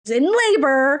in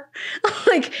labor,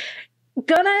 like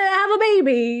gonna have a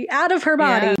baby out of her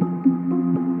body. Yeah.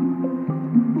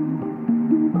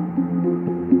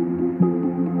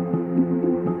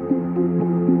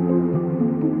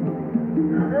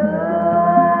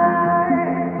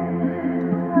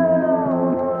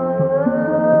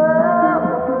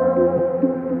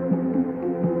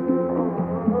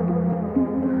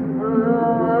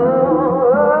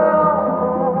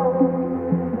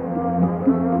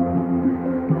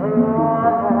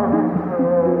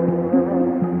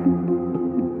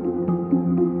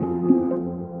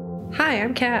 Hi,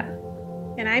 I'm Kat.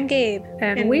 And I'm Gabe.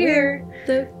 And we're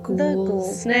the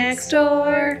Ghouls Next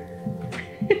Door.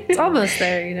 It's almost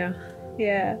there, you know.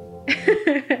 Yeah.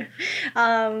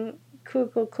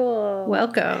 Cool.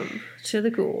 Welcome to the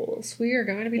Ghouls. We are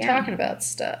going to be talking about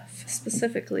stuff,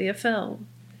 specifically a film.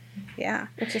 Yeah.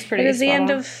 Which is pretty It was the end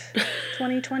on. of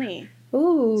 2020.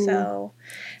 Ooh. So,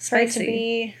 spicy. It's to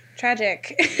be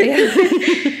tragic. Yeah.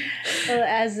 Well,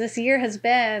 as this year has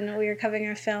been, we are covering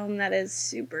a film that is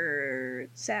super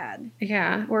sad.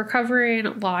 Yeah. We're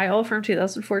covering Lyle from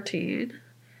 2014.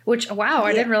 Which, wow,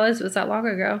 I didn't realize it was that long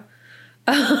ago.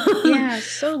 Yeah,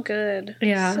 so good.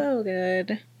 Yeah. So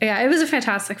good. Yeah, it was a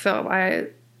fantastic film. I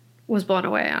was blown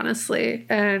away, honestly.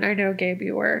 And I know, Gabe,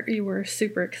 you were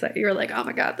super excited. You were like, oh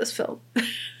my God, this film.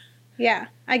 Yeah.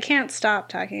 I can't stop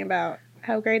talking about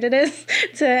how great it is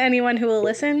to anyone who will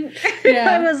listen. Yeah.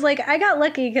 I was like, I got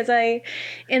lucky because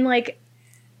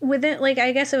within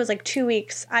I guess it was 2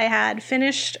 weeks, I had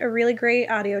finished a really great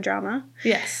audio drama.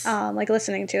 Yes.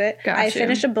 Listening to it. Got I you.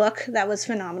 finished a book that was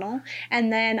phenomenal.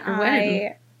 And then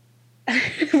When?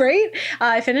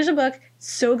 I finished a book,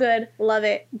 so good, love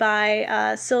it,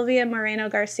 by Sylvia Moreno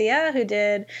Garcia, who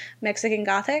did Mexican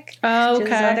Gothic. Oh, okay.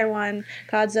 Which is this other one,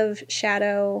 Gods of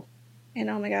Shadow. And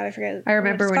oh my God, I forget. I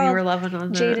remember when you were loving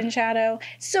on that. Jade and Shadow.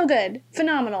 So good.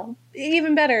 Phenomenal.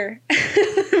 Even better.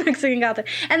 Mexican Gothic.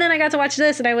 And then I got to watch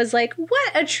this and I was like,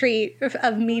 what a treat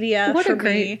of media what for a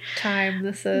great me. time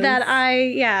this is. That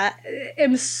I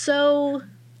am so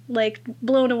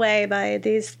blown away by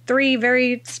these 3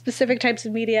 very specific types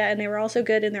of media, and they were also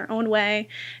good in their own way.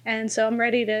 And so I'm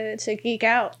ready to geek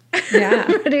out. Yeah.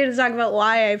 I'm ready to talk about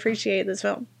why I appreciate this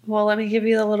film. Well, let me give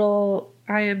you the little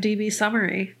IMDb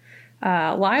summary.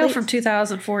 Lyle Please. from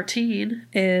 2014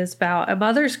 is about a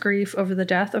mother's grief over the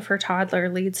death of her toddler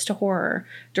leads to horror.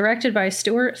 Directed by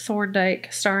Stuart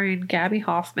Thorndike, starring Gabby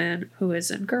Hoffman, who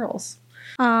is in Girls.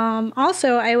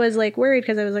 Also, I was worried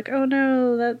because I was like, oh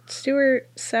no, that Stuart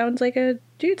sounds like a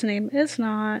dude's name. It's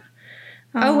not.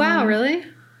 Oh, wow, really?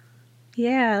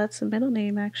 Yeah, that's the middle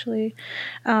name, actually.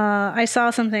 I saw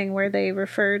something where they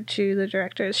referred to the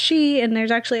director as she, and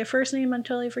there's actually a first name I'm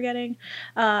totally forgetting.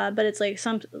 But it's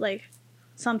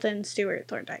something Stuart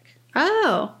Thorndike.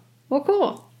 Oh, well,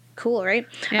 cool. Cool, right?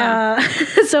 Yeah.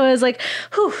 So I was like,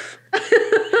 whew.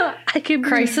 I could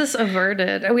Crisis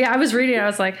averted. I was reading it, I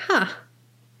was like, huh.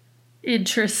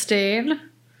 Interesting.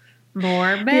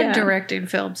 More men directing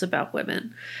films about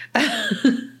women.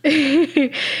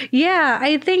 Yeah,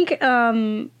 I think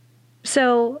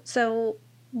so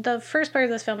the first part of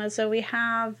this film is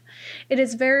it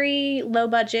is very low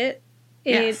budget.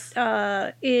 Yes.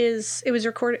 It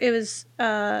was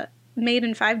made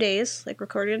in 5 days,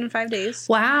 recorded in 5 days.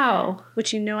 Wow.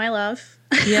 Which I love.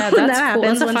 Yeah, when that's that cool.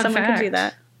 happens, That's a when fun someone fact. can do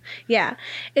that. Yeah.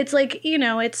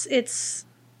 It's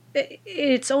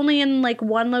it's only in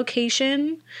one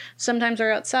location. Sometimes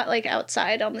they're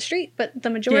outside on the street, but the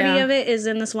majority of it is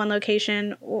in this one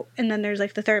location. And then there's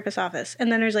the therapist's office,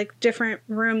 and then there's different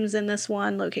rooms in this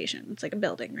one location. It's like a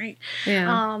building, right?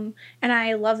 Yeah. And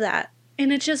I love that.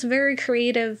 And it's just very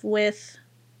creative with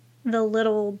the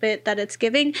little bit that it's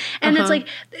giving. And it's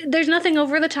there's nothing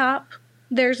over the top.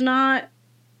 There's not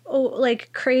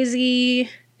crazy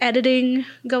editing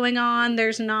going on.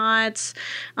 There's not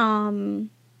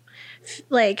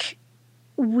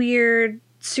weird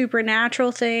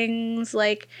supernatural things.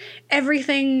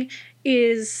 Everything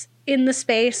is in the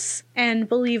space and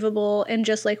believable and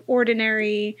just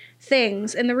ordinary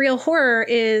things. And the real horror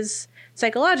is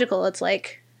psychological. It's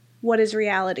what is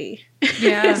reality?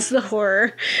 Yeah. It's the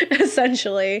horror,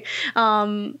 essentially,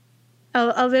 of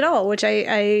it all, which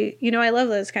I love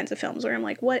those kinds of films where I'm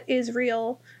like, what is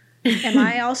real? Am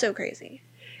I also crazy?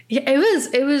 Yeah,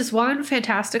 it was one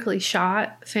fantastically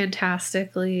shot,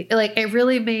 fantastically, it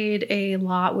really made a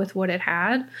lot with what it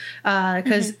had,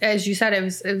 because as you said, it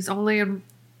was only in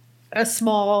a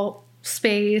small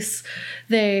space.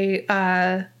 They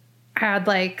had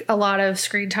a lot of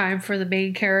screen time for the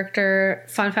main character.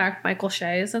 Fun fact, Michael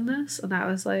Shea is in this, and that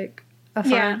was a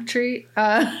fun treat.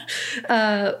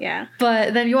 Yeah.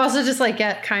 But then you also just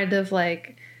get kind of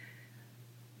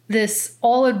this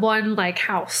all-in-one like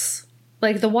house.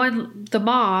 Like the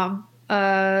mom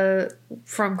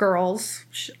from Girls,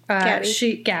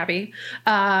 Gabby,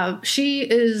 she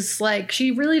is like,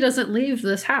 she really doesn't leave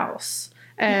this house,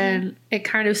 and it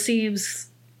kind of seems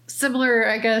similar.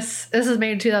 I guess this is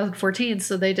made in 2014,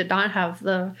 so they did not have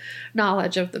the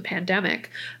knowledge of the pandemic,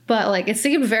 but like it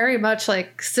seemed very much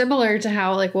like similar to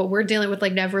how like what we're dealing with,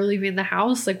 like never leaving the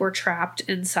house, like we're trapped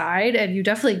inside, and you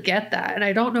definitely get that. And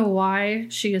I don't know why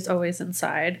she is always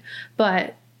inside,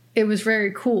 but it was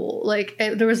very cool. Like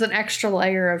there was an extra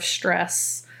layer of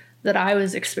stress that I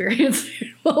was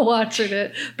experiencing while watching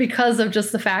it because of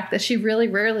just the fact that she really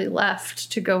rarely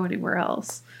left to go anywhere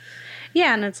else.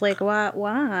 Yeah, and it's like,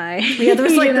 why? Yeah, there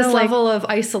was like this level of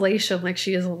isolation, like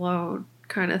she is alone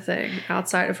kind of thing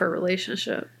outside of her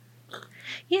relationship.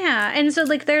 Yeah, and so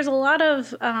like there's a lot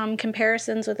of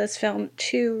comparisons with this film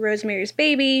to Rosemary's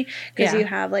Baby, because you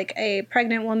have like a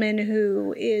pregnant woman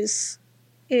who is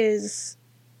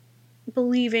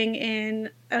believing in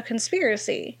a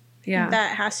conspiracy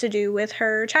that has to do with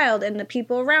her child and the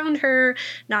people around her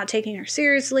not taking her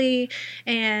seriously,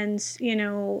 and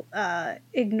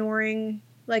ignoring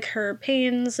like her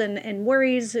pains and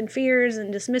worries and fears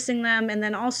and dismissing them, and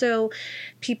then also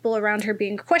people around her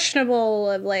being questionable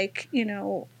of like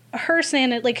her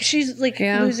sanity, like she's like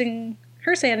losing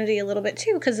her sanity a little bit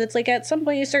too, because it's like at some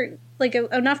point you start like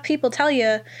enough people tell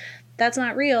you that's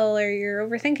not real or you're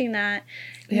overthinking that,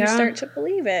 you start to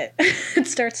believe it. It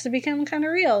starts to become kind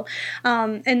of real.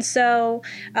 And so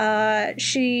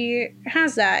she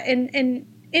has that. And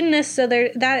in this, so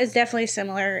that is definitely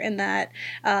similar in that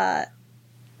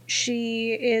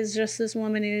she is just this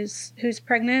woman who's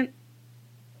pregnant,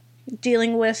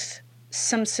 dealing with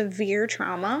some severe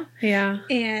trauma. Yeah.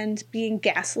 And being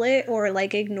gaslit or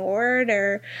like ignored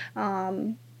or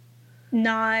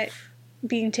not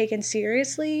being taken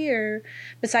seriously, or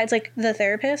besides like the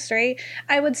therapist, right?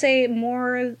 I would say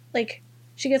more like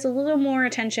she gets a little more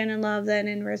attention and love than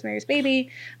in Rosemary's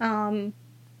Baby. But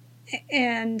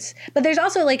there's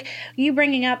also like you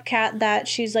bringing up, Kat, that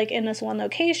she's like in this one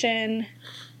location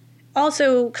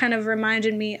also kind of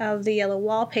reminded me of The Yellow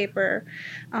Wallpaper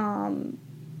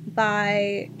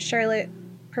by Charlotte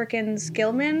Perkins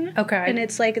Gilman. Okay. And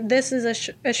it's like, this is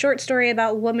a short story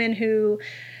about a woman who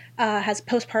has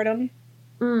postpartum,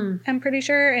 I'm pretty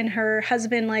sure, and her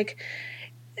husband, like,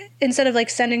 instead of like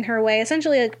sending her away,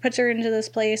 essentially like puts her into this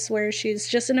place where she's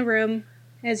just in a room,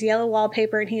 has yellow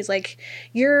wallpaper, and he's like,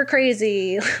 you're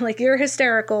crazy, like you're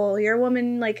hysterical, you're a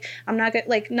woman, like I'm not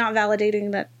like not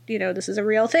validating that this is a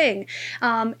real thing,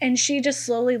 and she just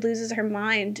slowly loses her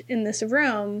mind in this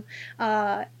room,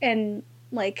 and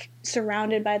like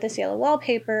surrounded by this yellow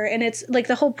wallpaper. And it's like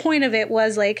the whole point of it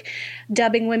was like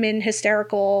dubbing women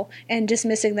hysterical and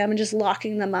dismissing them and just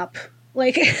locking them up,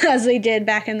 like as they did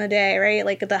back in the day, right?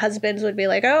 Like the husbands would be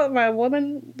like, oh, my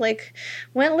woman like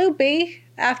went loopy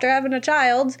after having a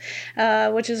child,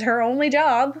 which is her only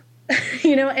job.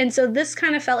 And so this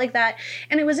kind of felt like that.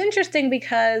 And it was interesting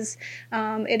because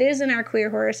it is in our queer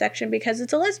horror section because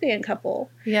it's a lesbian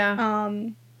couple. Yeah.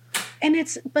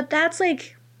 But that's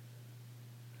like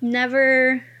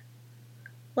never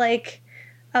like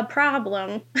a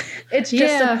problem. It's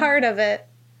just a part of it.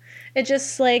 It's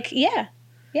just like,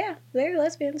 they're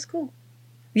lesbians, cool.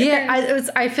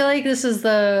 I feel like this is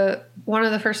one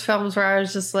of the first films where I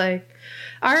was just like,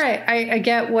 all right, I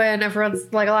get when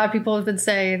everyone's like, a lot of people have been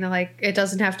saying like it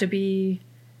doesn't have to be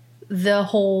the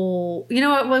whole,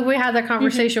 when we had that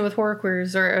conversation with horror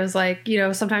queers, or it was like,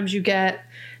 sometimes you get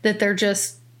that they're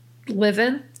just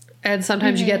living, and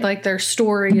sometimes you get like their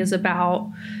story is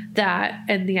about that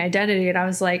and the identity. And I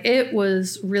was like, it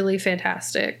was really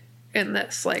fantastic in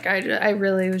this. Like I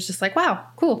really was just like, wow,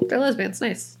 cool, they're lesbians,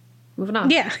 nice. Moving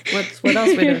on. Yeah. What else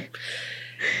we doing?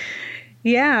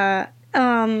 Yeah.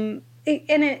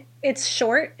 It's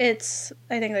short. It's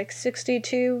I think like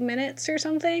 62 minutes or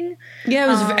something.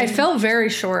 Yeah, it felt very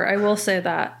short. I will say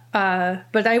that.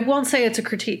 But I won't say it's a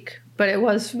critique. But it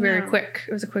was very quick.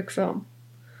 It was a quick film.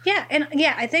 Yeah, and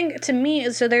I think to me,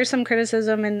 so there's some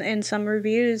criticism in some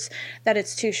reviews that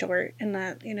it's too short, and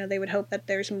that they would hope that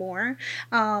there's more.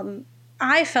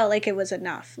 I felt like it was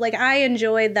enough. Like I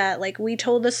enjoyed that. Like we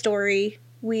told the story.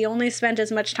 We only spent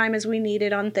as much time as we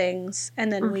needed on things,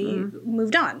 and then we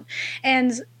moved on.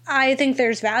 And I think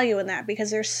there's value in that, because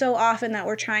there's so often that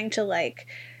we're trying to like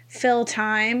fill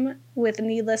time with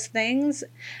needless things,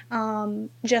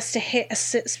 just to hit a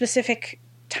specific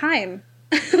time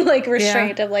like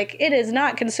restraint of like, it is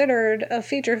not considered a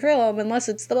feature film unless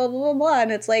it's the blah blah blah blah.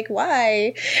 And it's like,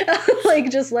 why? Like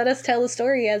just let us tell the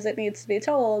story as it needs to be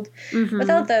told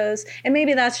without those. And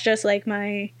maybe that's just like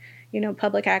my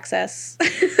public access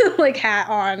like hat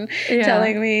on, Yeah.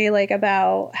 telling me like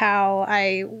about how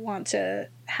I want to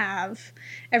have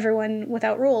everyone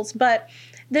without rules. But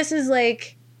this is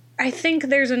like, I think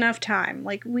there's enough time.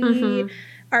 Like we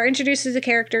are introduced to the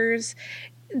characters.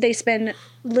 They spend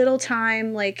little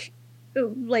time like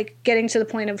getting to the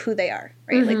point of who they are,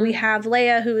 right? Like we have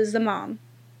Leia, who is the mom,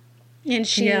 and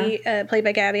she played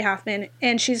by Gabby Hoffman,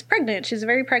 and she's pregnant. She's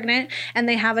very pregnant, and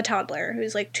they have a toddler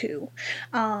who's like 2,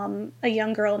 a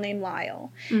young girl named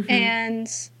Lyle, and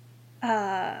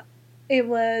it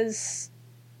was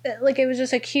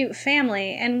just a cute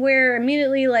family, and we're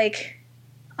immediately like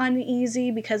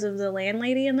uneasy because of the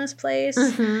landlady in this place,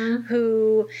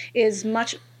 who is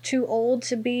much too old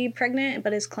to be pregnant,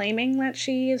 but is claiming that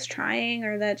she is trying,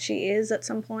 or that she is at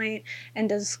some point, and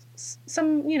does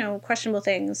some, questionable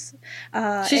things.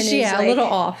 She's a little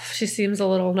off. She seems a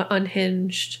little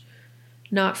unhinged,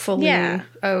 not fully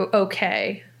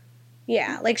okay.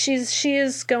 Yeah, like she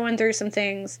is going through some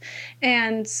things,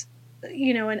 and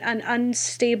an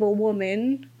unstable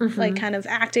woman, like kind of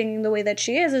acting the way that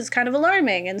she is kind of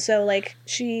alarming. And so like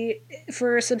she,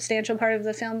 for a substantial part of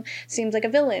the film, seems like a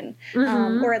villain,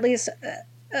 or at least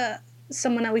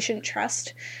someone that we shouldn't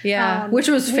trust. Yeah, which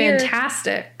was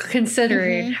fantastic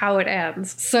considering how it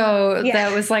ends. So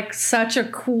that was like such a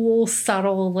cool,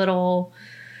 subtle little...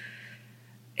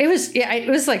 It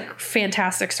was like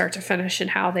fantastic start to finish in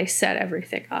how they set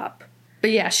everything up. But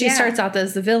yeah, she starts out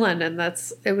as the villain, and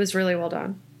it was really well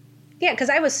done. Yeah, because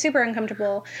I was super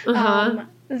uncomfortable.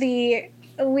 We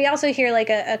also hear like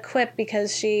a quip,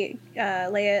 because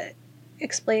Leia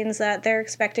explains that they're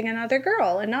expecting another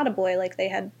girl and not a boy, like they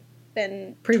had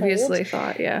been previously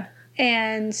thought. Yeah,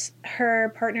 and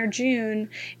her partner June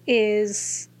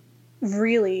is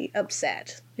really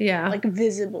upset. Yeah, like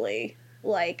visibly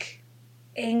like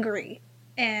angry,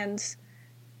 and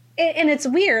it's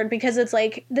weird because it's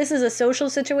like, this is a social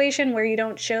situation where you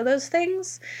don't show those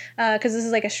things, because this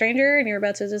is like a stranger and you're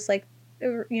about to just like,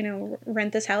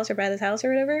 rent this house or buy this house or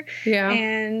whatever. Yeah.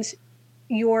 And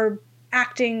you're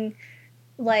acting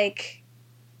like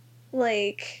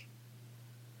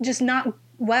just not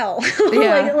well.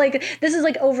 Yeah. like this is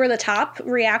like over the top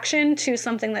reaction to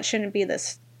something that shouldn't be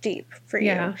this deep for you.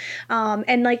 Yeah.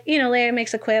 And like, Leia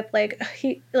makes a quip like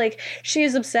she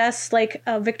is obsessed like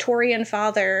a Victorian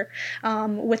father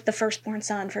with the firstborn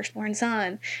son,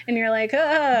 and you're like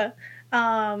and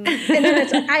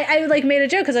then I like made a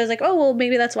joke because I was like, oh well,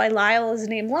 maybe that's why Lyle is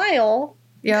named Lyle,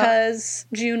 because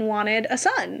June wanted a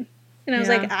son. And I was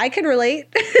like, I could relate,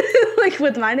 like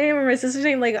with my name or my sister's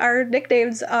name, like our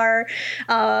nicknames are,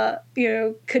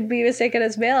 could be mistaken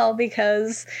as male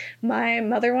because my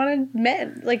mother wanted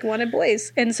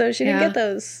boys. And so she didn't get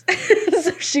those.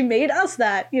 So she made us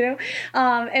that,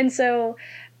 and so,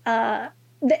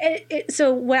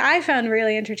 so what I found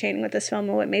really entertaining with this film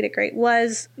and what made it great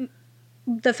was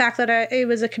the fact that it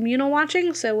was a communal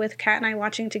watching. So with Kat and I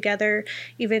watching together,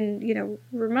 even,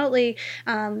 remotely,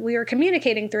 we were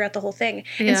communicating throughout the whole thing.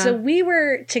 Yeah. And so we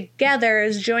were together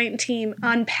as joint team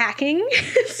unpacking.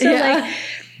 So like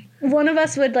one of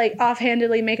us would like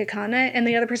offhandedly make a comment and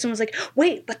the other person was like,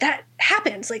 wait, but that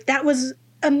happens. Like that was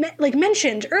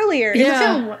mentioned earlier in the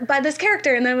film by this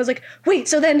character, and then it was like, wait,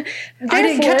 so then I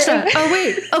didn't catch that. Oh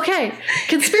wait, okay,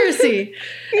 conspiracy.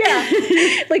 Yeah,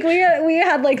 like we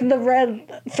had like the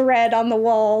red thread on the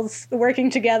walls working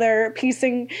together,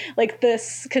 piecing like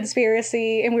this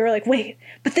conspiracy, and we were like, wait,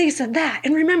 but they said that,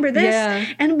 and remember this,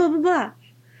 and blah blah blah,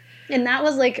 and that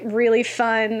was like really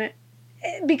fun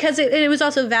because it was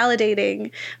also validating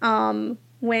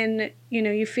when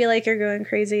you feel like you're going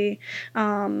crazy.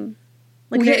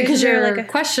 Because you're like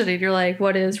questioning, you're like,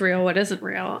 what is real, what isn't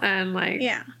real, and like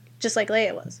just like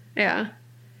Leia was. Yeah,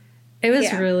 it was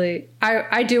really.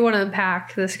 I do want to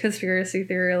unpack this conspiracy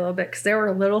theory a little bit because there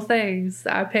were little things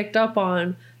that I picked up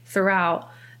on throughout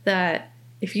that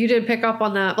if you didn't pick up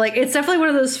on that, like it's definitely one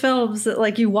of those films that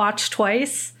like you watch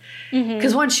twice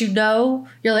because once you're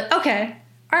like, okay,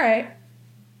 all right,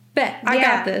 bet I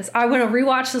got this. I want to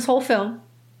rewatch this whole film,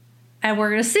 and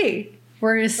we're gonna see.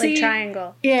 Like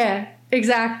triangle. Yeah.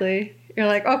 Exactly. You're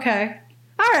like, okay,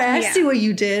 all right, I see what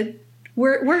you did.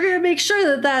 We're gonna make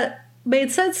sure that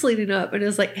made sense leading up, and it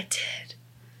was like it did.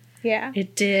 Yeah,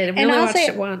 it did. And we only watched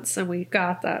it once, and we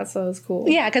got that, so it was cool.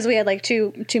 Yeah, because we had like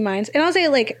two minds. And I'll say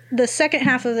like the second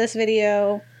half of this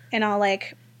video, and I'll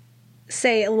like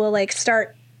say it will like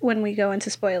start when we go into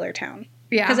spoiler town.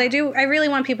 Yeah, because I really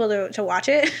want people to watch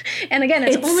it. And again,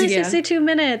 it's only 62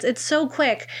 minutes. It's so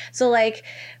quick. So like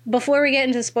before we get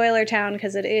into spoiler town,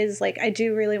 because it is like I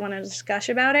do really want to discuss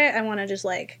about it. I want to just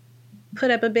like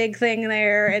put up a big thing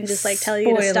there and just like tell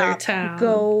you to Spoiler stop, town.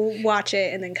 go watch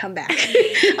it, and then come back.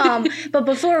 But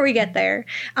before we get there,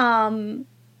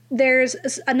 there's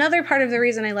another part of the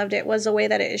reason I loved it was the way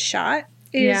that it is shot.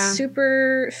 It is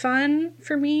super fun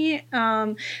for me.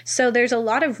 So there's a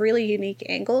lot of really unique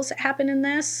angles that happen in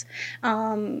this.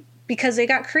 Because they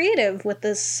got creative with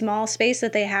this small space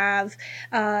that they have.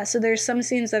 So there's some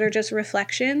scenes that are just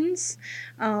reflections,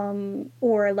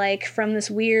 or like from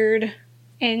this weird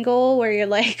angle where you're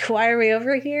like, why are we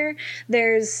over here?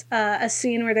 There's a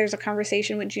scene where there's a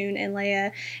conversation with June and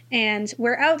Leia, and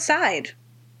we're outside.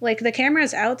 Like the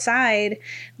camera's outside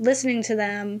listening to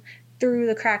them through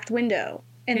the cracked window.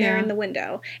 And they're in the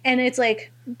window. And it's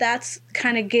like, that's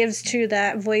kind of gives to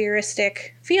that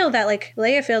voyeuristic feel that like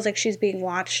Leia feels like she's being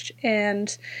watched,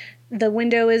 and the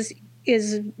window is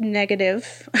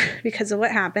negative because of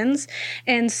what happens.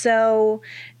 And so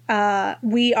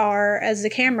we are, as the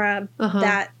camera,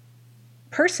 that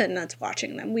person that's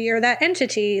watching them. We are that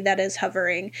entity that is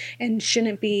hovering and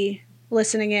shouldn't be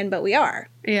listening in, but we are.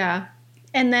 Yeah.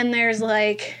 And then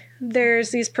there's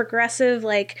these progressive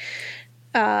like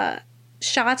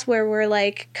shots where we're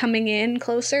like coming in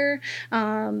closer.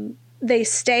 They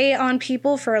stay on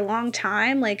people for a long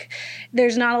time. Like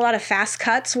there's not a lot of fast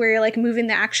cuts where you're like moving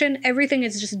the action. Everything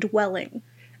is just dwelling.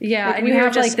 Yeah, like, and you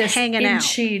have just like this hanging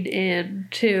inching in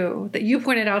too that you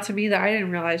pointed out to me that I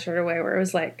didn't realize right away, where it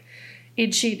was like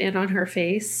inching in on her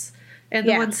face in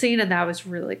the one scene, and that was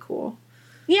really cool.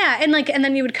 Yeah, and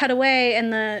then you would cut away,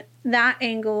 and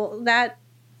that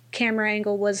camera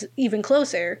angle was even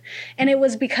closer, and it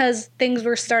was because things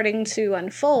were starting to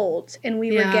unfold, and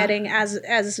we were getting,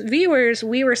 as viewers,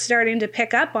 we were starting to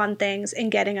pick up on things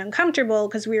and getting uncomfortable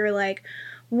because we were like,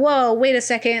 whoa, wait a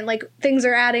second, like things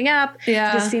are adding up.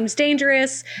 This seems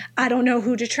dangerous. I don't know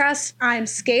who to trust. I'm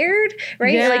scared,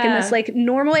 right? Like in this like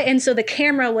normal way. And so the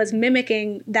camera was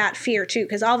mimicking that fear too,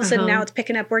 because all of a sudden now it's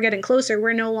picking up, we're getting closer,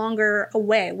 we're no longer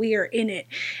away, we are in it.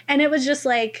 And it was just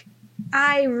like,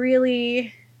 I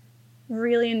really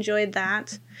enjoyed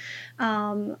that.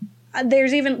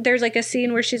 There's like a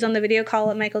scene where she's on the video call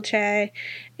with Michael Che,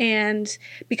 and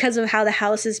because of how the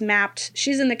house is mapped,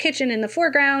 she's in the kitchen in the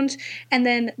foreground, and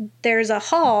then there's a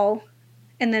hall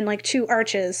and then like two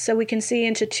arches, so we can see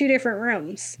into two different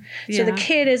rooms. So the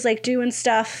kid is like doing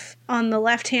stuff on the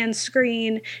left-hand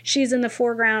screen, she's in the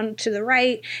foreground to the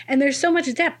right, and there's so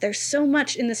much depth, there's so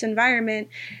much in this environment.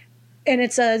 And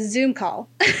it's a Zoom call,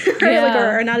 right?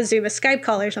 or not a Zoom, a Skype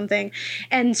call or something.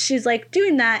 And she's like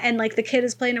doing that, and like the kid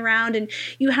is playing around, and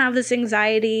you have this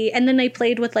anxiety. And then they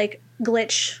played with like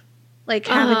glitch, like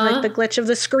having like the glitch of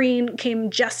the screen came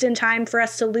just in time for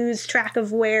us to lose track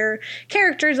of where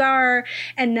characters are.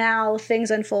 And now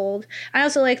things unfold. I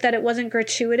also like that it wasn't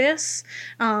gratuitous.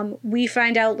 We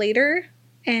find out later,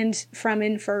 and from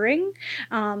inferring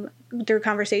through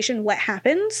conversation what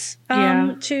happens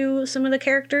to some of the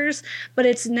characters, but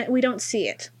we don't see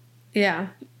it. Yeah.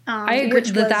 I agree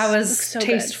that was so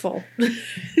tasteful.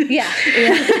 Yeah.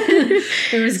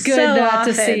 It was good so not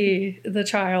to see the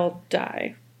child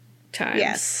die times.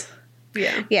 Yes.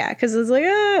 Yeah. Yeah, because it's like,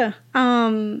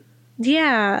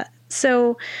 yeah.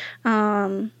 So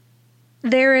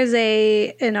there is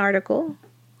an article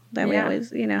that we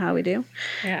always, you know how we do.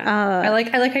 Yeah. I like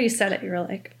how you said it. You were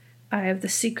like, I have the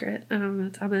secret, and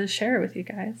I'm going to share it with you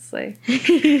guys. Like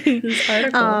this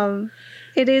article.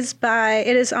 It is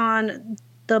on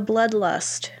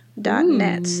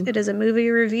thebloodlust.net. It is a movie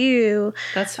review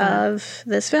of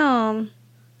this film.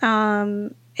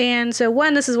 And so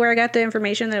this is where I got the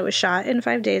information that it was shot in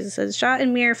 5 days. It says, shot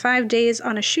in mere 5 days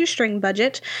on a shoestring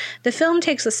budget, the film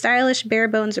takes a stylish,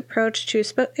 bare-bones approach to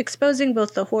exposing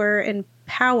both the horror and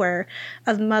power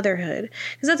of motherhood.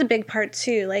 Because that's a big part,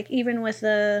 too. Like, even with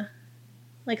the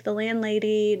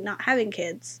landlady not having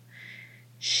kids,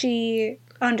 she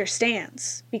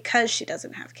understands because she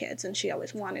doesn't have kids, and she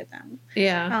always wanted them.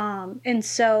 Yeah. And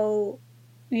so,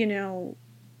 you know,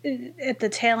 at the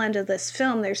tail end of this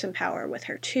film, there's some power with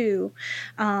her too,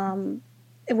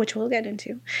 which we'll get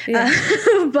into. Yeah.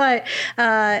 But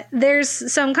there's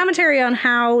some commentary on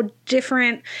how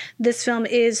different this film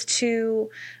is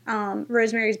to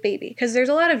Rosemary's Baby, because there's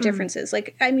a lot of differences.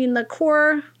 Like, I mean, the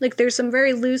core, like, there's some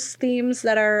very loose themes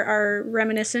that are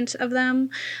reminiscent of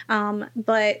them,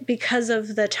 but because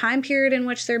of the time period in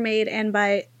which they're made and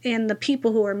the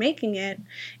people who are making it,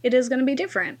 it is going to be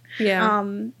different. Yeah.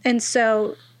 And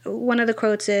so one of the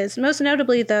quotes is, most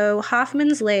notably, though,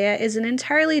 Hoffman's Leia is an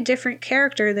entirely different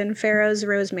character than Farrow's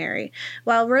Rosemary.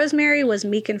 While Rosemary was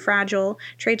meek and fragile,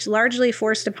 traits largely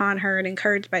forced upon her and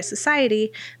encouraged by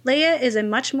society, Leia is a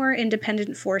much more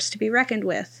independent force to be reckoned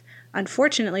with.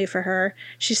 Unfortunately for her,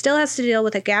 she still has to deal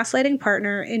with a gaslighting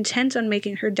partner intent on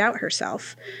making her doubt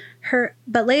herself.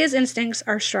 But Leia's instincts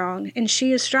are strong, and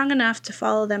she is strong enough to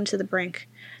follow them to the brink.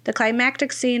 The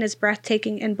climactic scene is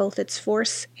breathtaking in both its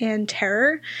force and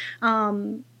terror.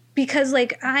 Because,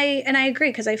 like, I agree,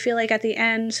 because I feel like at the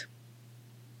end,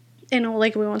 and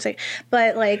like we won't say,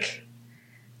 but like,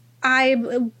 I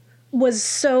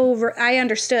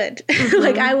understood.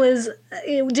 Mm-hmm.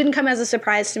 It didn't come as a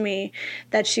surprise to me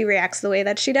that she reacts the way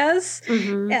that she does.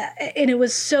 Mm-hmm. And it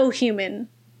was so human.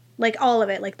 Like, all of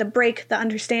it, like the break, the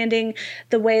understanding,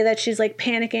 the way that she's like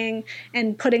panicking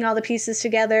and putting all the pieces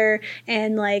together.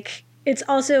 And like, it's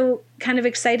also kind of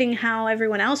exciting how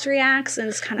everyone else reacts, and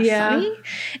it's kind of funny.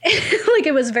 Like,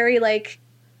 it was very like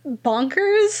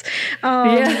bonkers.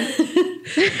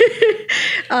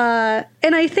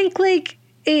 And I think like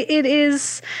it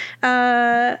is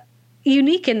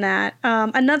unique in that.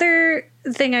 Another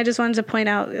thing I just wanted to point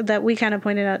out that we kind of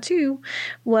pointed out too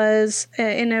was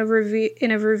in a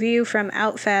review from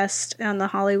Outfest on the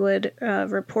Hollywood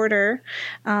Reporter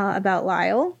about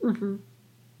Lyle. Mm-hmm.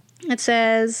 It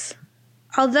says,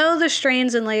 although the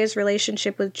strains in Leia's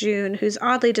relationship with June, who's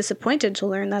oddly disappointed to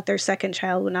learn that their second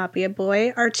child will not be a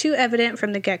boy, are too evident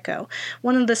from the get-go.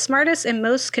 One of the smartest and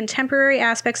most contemporary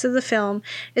aspects of the film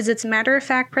is its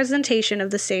matter-of-fact presentation of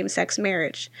the same-sex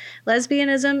marriage.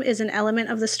 Lesbianism is an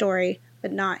element of the story,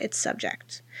 but not its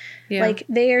subject. Yeah. Like,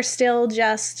 they are still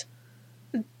just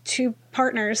two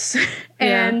partners.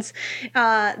 And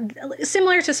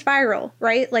similar to Spiral,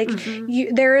 right? Like,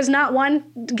 mm-hmm. There is not one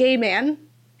gay man,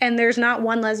 and there's not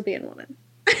one lesbian woman.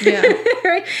 Yeah.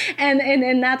 Right?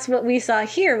 And that's what we saw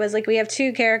here, was like, we have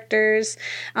two characters,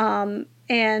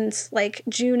 and like,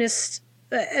 June is,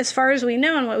 as far as we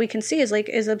know and what we can see,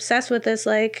 is obsessed with this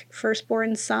like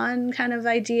firstborn son kind of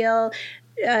ideal.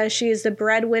 She is the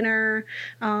breadwinner.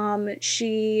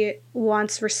 She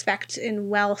wants respect and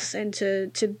wealth, and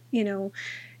to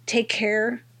take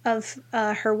care of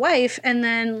her wife. And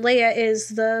then Leia is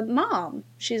the mom.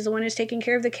 She's the one who's taking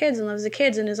care of the kids and loves the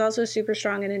kids, and is also super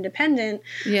strong and independent.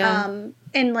 Yeah.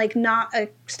 And like, not a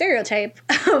stereotype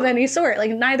of any sort.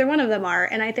 Like, neither one of them are.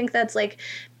 And I think that's like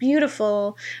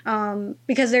beautiful,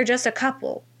 because they're just a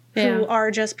couple who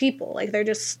are just people. Like, they're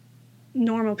just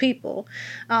normal people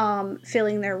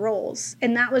filling their roles.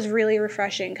 And that was really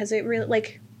refreshing, because it really,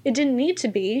 like, it didn't need to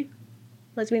be.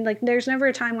 Like, there's never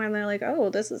a time when they're like, oh,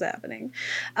 this is happening,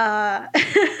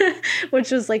 which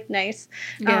was like nice.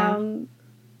 Yeah.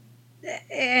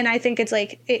 And I think it's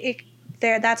like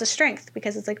that's a strength,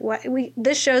 because it's like,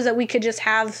 this shows that we could just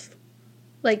have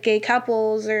like gay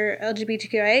couples or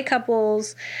LGBTQIA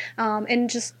couples, and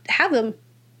just have them,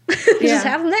 just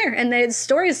have them there, and the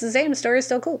story is the same. The story is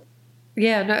still cool.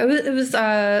 Yeah, no, it was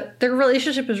their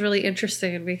relationship is really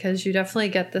interesting, because you definitely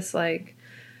get this, like,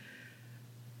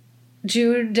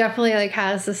 June definitely like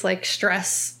has this like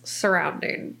stress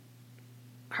surrounding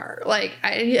her, like,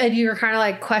 and you're kind of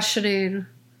like questioning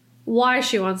why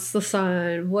she wants the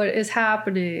son, what is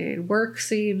happening. Work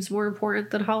seems more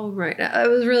important than home right now. It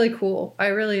was really cool. I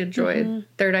really enjoyed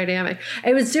their dynamic.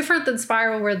 It was different than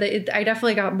Spiral, where I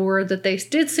definitely got more that they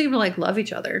did seem to like love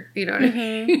each other. You know what I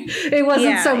mean? It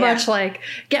wasn't so much like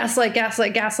gaslight.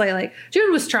 Like,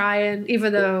 June was trying,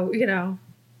 even though,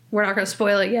 we're not going to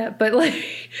spoil it yet, but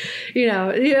like, you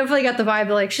definitely got the vibe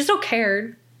that like, she still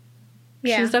cared.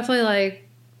 Yeah. She was definitely like,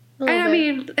 and I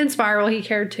mean, in Spiral, he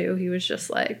cared too. He was just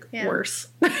like worse.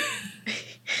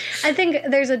 I think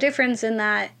there's a difference in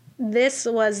that this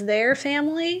was their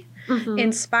family. Mm-hmm.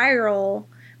 In Spiral,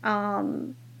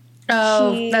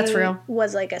 that's real.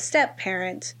 Was like a step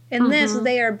parent. In this,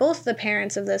 they are both the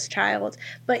parents of this child.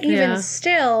 But even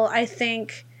still, I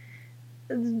think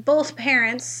both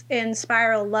parents in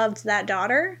Spiral loved that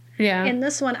daughter. Yeah. In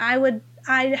this one,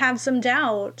 I'd have some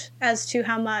doubt as to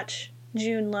how much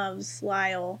June loves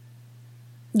Lyle.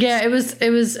 Yeah, it was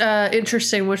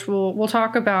interesting, which we'll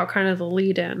talk about kind of the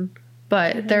lead in,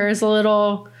 but there is a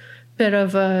little bit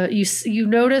of you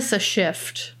notice a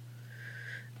shift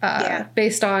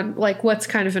based on like what's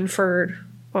kind of inferred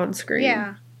on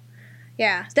screen.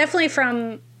 Yeah, definitely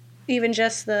from even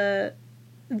just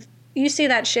you see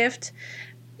that shift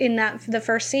in the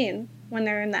first scene when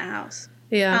they're in that house.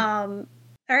 Yeah. All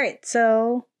right,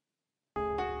 so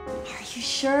are you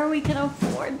sure we can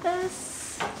afford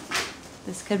this?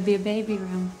 This could be a baby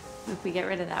room if we get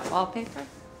rid of that wallpaper.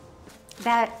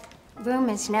 That room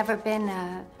has never been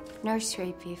a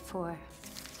nursery before.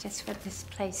 Just what this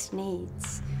place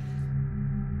needs.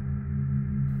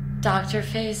 Dr.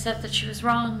 Faye said that she was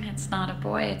wrong. It's not a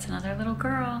boy, it's another little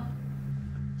girl.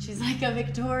 She's like a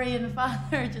Victorian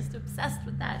father, just obsessed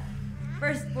with that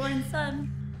firstborn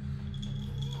son.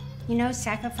 You know,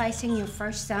 sacrificing your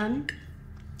first son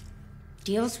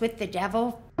deals with the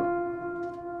devil.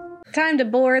 Time to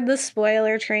board the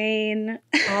spoiler train.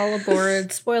 All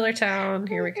aboard Spoiler Town.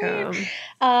 Here we come.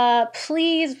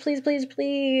 Please, please, please,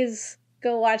 please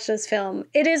go watch this film.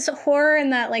 It is horror in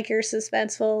that like you're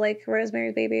suspenseful, like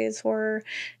Rosemary's Baby is horror,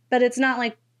 but it's not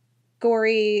like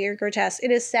gory or grotesque.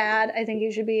 It is sad. I think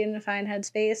you should be in a fine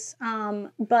headspace.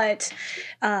 But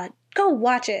go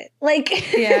watch it. Like,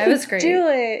 Yeah, it was great. Do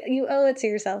it. You owe it to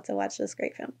yourself to watch this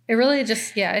great film. It really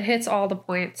just, it hits all the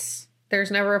points. There's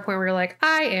never a point where you're like,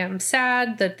 I am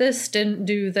sad that this didn't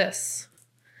do this.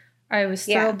 I was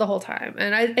thrilled the whole time.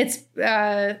 And it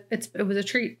was a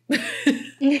treat.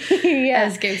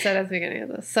 As Gabe said at the beginning of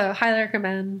this. So highly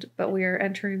recommend, but we are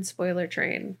entering spoiler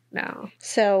train now.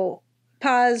 So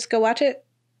pause, go watch it.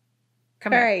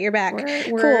 Come All on. right, you're back.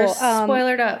 We're cool.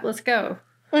 Spoilered up. Let's go.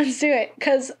 Let's do it.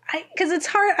 Because it's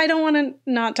hard. I don't want to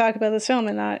not talk about this film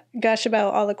and not gush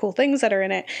about all the cool things that are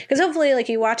in it. Because hopefully, like,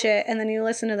 you watch it and then you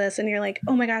listen to this and you're like,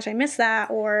 oh my gosh, I missed that.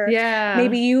 Or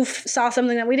maybe you saw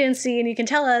something that we didn't see and you can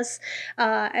tell us.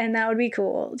 And that would be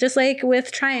cool. Just like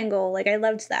with Triangle. Like, I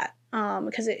loved that.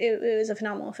 Because it was a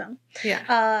phenomenal film.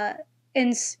 Yeah.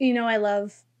 And, you know, I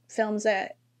love films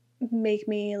that make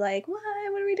me like, what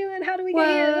are we doing? How do we get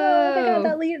here? Oh my god,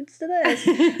 that leads to this.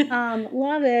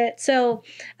 Love it. So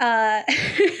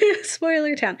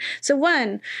spoiler town. So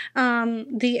one,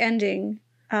 the ending.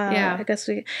 I guess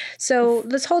so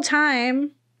this whole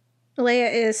time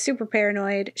Leia is super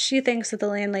paranoid. She thinks that the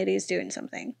landlady is doing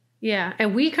something. Yeah,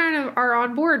 and we kind of are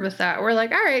on board with that. We're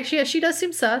like, all right, she does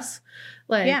seem sus.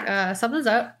 Like, something's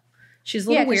up. She's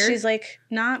a little weird. She's like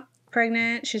not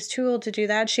pregnant. She's too old to do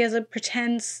that. She has a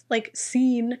pretend like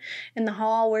scene in the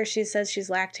hall where she says she's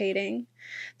lactating.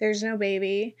 There's no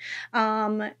baby.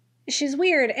 She's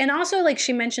weird. And also like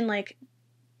she mentioned like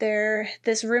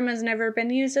this room has never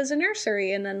been used as a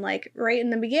nursery, and then like right in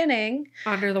the beginning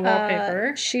under the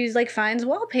wallpaper she's like finds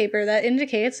wallpaper that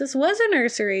indicates this was a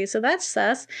nursery, so that's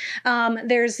sus.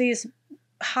 There's these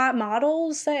hot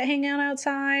models that hang out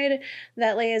outside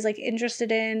that Leia is like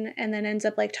interested in and then ends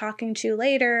up like talking to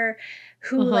later,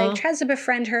 who like tries to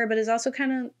befriend her but is also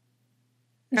kind of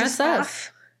just sus.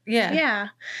 Off. Yeah.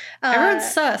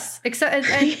 Everyone's sus except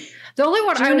and the only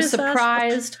one I was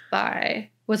surprised by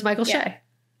was Michael Shea.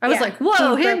 I was like,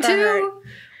 whoa, him too?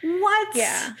 What?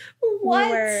 Yeah.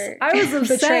 What? I was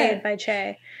upset. Betrayed by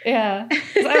Che. Yeah. I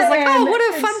was like, oh,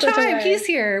 what a fun time. He's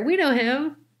here. We know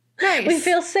him. Nice. We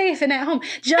feel safe and at home,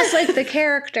 just like the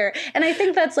character. And I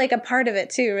think that's like a part of it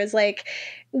too, is like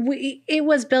it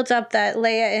was built up that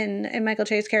Leia and Michael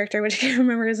Che's character, which I can't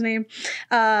remember his name,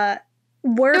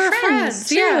 were friends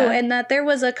too. Yeah. And that there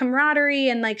was a camaraderie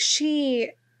and like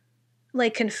she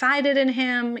like confided in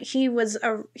him. He was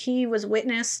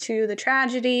witness to the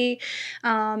tragedy,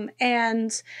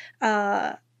 and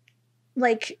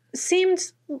like seemed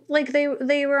like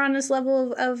they were on this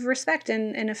level of respect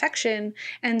and affection,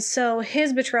 and so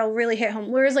his betrayal really hit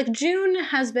home. Whereas like June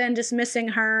has been dismissing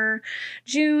her.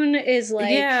 June is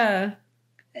like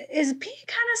is being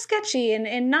kind of sketchy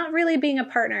and not really being a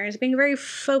partner. Is being very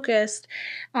focused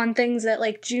on things that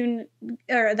like June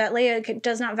or that Leia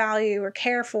does not value or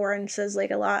care for, and says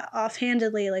like a lot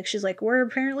offhandedly. Like she's like, we're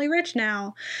apparently rich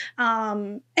now,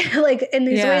 like in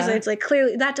these ways. It's like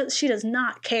clearly she does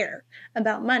not care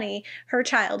about money. Her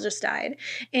child just died,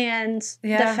 and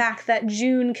the fact that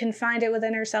June can find it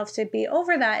within herself to be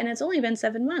over that, and it's only been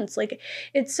 7 months. Like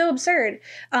it's so absurd,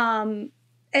 and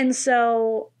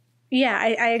so. Yeah,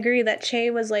 I agree that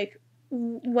Che was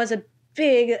a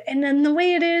big, and then the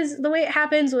way it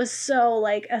happens was so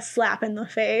like a slap in the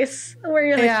face where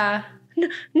you're like,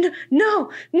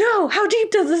 no, how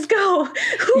deep does this go?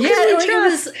 Who can we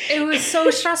trust? It was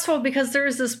so stressful because there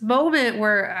was this moment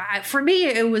where, for me,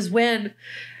 it was when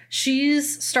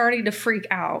she's starting to freak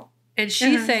out and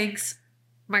she thinks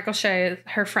Michael Shea is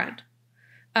her friend.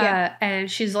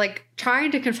 And she's like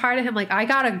trying to confide in him, like, I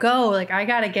gotta go, like, I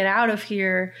gotta get out of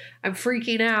here. I'm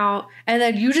freaking out. And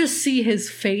then you just see his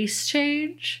face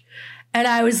change. And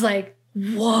I was like,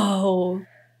 whoa,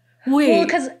 wait.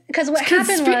 Well, because what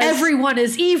happened was... everyone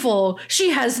is evil.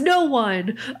 She has no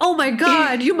one. Oh my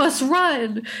God, you must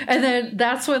run. And then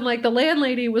that's when, like, the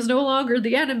landlady was no longer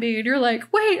the enemy. And you're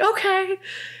like, wait, okay.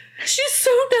 She's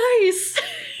so nice.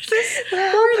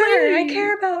 I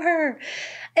care about her.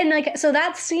 And like, so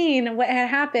that scene, what had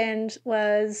happened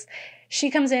was she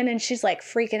comes in and she's like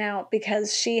freaking out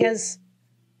because she has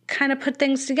kind of put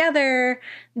things together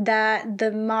that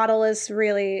the model is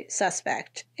really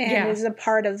suspect and is a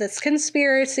part of this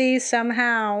conspiracy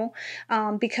somehow,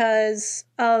 because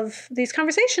of these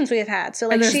conversations we have had. So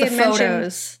like she had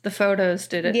mentioned the photos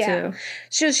did it too.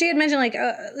 So she had mentioned like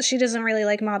she doesn't really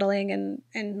like modeling,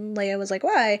 and Leia was like,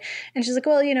 why? And she's like,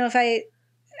 well, you know,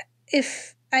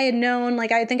 if I had known,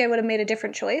 like, I think I would have made a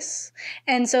different choice.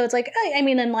 And so it's like, I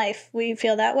mean, in life, we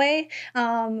feel that way.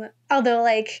 Although,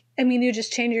 like, I mean, you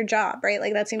just change your job, right?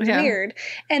 Like, that seems weird.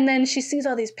 And then she sees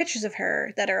all these pictures of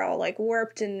her that are all, like,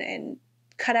 warped and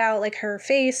cut out, like, her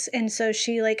face. And so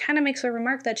she, like, kind of makes a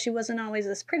remark that she wasn't always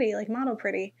this pretty, like, model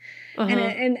pretty.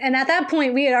 And at that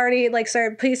point, we had already, like,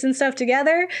 started piecing stuff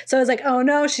together. So I was like, oh,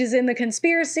 no, she's in the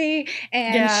conspiracy.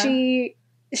 And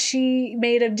she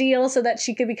made a deal so that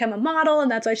she could become a model,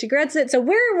 and that's why she regrets it. So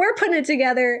we're putting it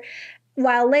together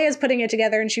while Leia's putting it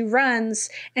together, and she runs,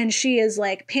 and she is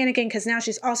like panicking because now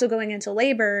she's also going into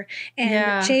labor.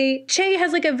 And Che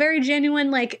has like a very genuine,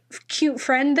 like, cute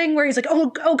friend thing where he's like,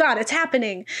 oh God, it's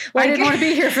happening. Like, I didn't want to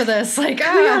be here for this. Like,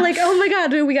 like, oh my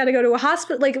God, we got to go to a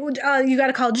hospital. Like, you got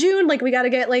to call June. Like, we got to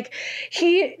get, like,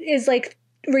 he is like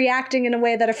reacting in a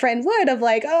way that a friend would, of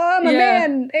like, oh, I'm a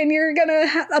man and you're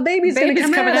gonna a baby's gonna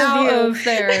come out of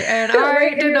there, and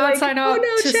I did not sign up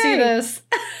to see this.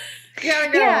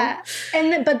 Gotta go. Yeah,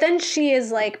 and but then she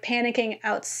is like panicking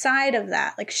outside of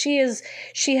that. Like she has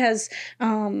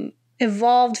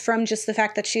evolved from just the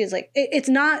fact that she is like, it's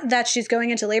not that she's going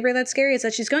into labor that's scary, it's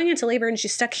that she's going into labor and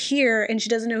she's stuck here and she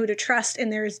doesn't know who to trust,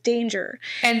 and there's danger.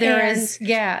 And there's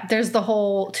the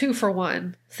whole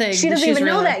 2-for-1 thing. She doesn't even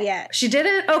know that yet. She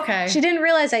didn't? Okay. She didn't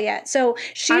realize that yet. So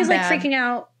she's like freaking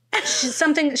out.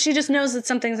 She just knows that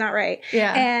something's not right.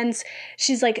 Yeah. And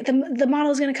she's like, the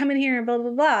model's going to come in here and blah,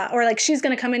 blah, blah. Or like, she's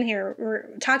going to come in here.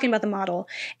 We're talking about the model.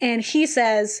 And he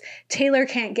says, Taylor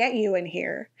can't get you in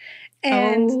here.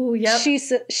 And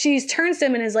she turns to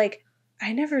him and is like,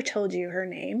 I never told you her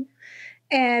name.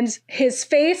 And his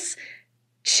face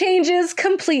changes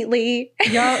completely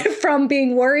from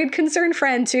being worried, concerned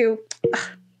friend to,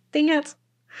 dang it.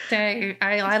 Dang,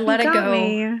 I let it go.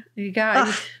 Me. You got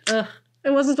me. It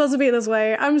wasn't supposed to be this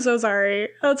way. I'm so sorry.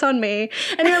 That's on me.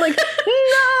 And you're like,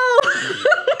 no!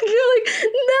 You're like,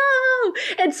 no!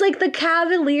 It's like the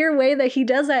cavalier way that he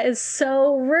does that is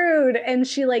so rude. And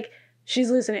she's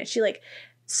losing it. She like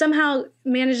somehow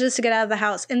manages to get out of the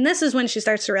house. And this is when she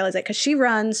starts to realize it, because she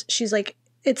runs. She's like,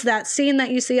 it's that scene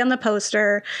that you see on the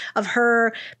poster of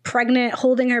her pregnant,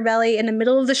 holding her belly in the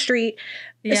middle of the street,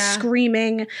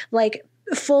 screaming, like,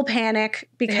 full panic,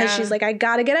 because she's like, I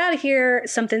gotta get out of here,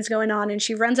 something's going on. And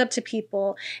she runs up to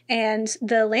people, and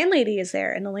the landlady is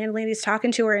there, and the landlady's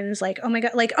talking to her and is like, oh my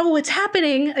God, like, oh, it's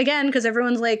happening again, because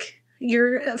everyone's like,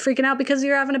 you're freaking out because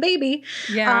you're having a baby.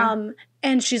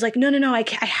 And she's like, no, I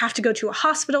have to go to a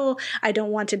hospital. I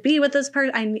don't want to be with this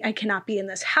person. I cannot be in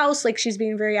this house. Like, she's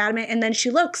being very adamant. And then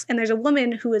she looks, and there's a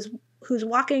woman who's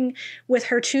walking with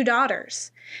her 2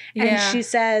 daughters. And she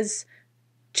says,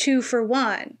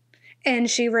 2-for-1. And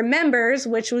she remembers,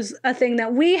 which was a thing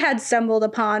that we had stumbled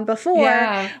upon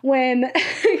before, when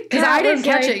because I didn't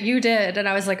catch it, you did, and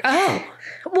I was like, oh,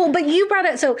 well, but you brought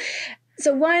it. So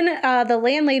one, the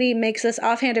landlady makes this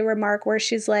offhanded remark where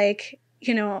she's like,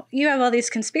 you know, you have all these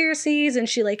conspiracies, and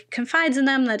she like confides in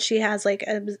them that she has like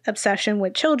an obsession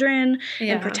with children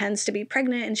and pretends to be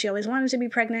pregnant, and she always wanted to be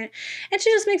pregnant, and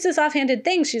she just makes this offhanded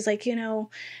thing. She's like, you know,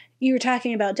 you were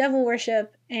talking about devil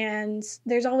worship, and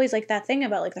there's always like that thing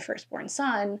about like the firstborn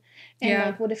son, and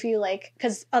like, what if you like,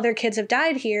 because other kids have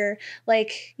died here,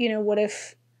 like, you know, what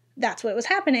if that's what was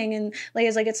happening? And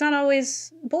Leia's like, it's not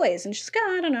always boys, and she's like,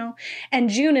 oh, I don't know. And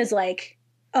June is like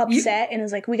upset and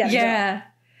is like, we gotta go.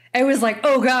 It was like,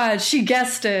 oh God, she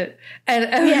guessed it. And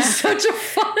it was such a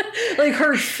fun, like,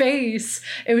 her face.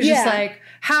 It was just like,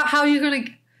 how you gonna,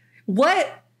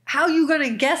 what? How you gonna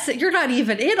guess it? You're not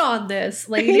even in on this,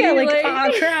 lady. Like,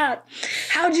 oh crap.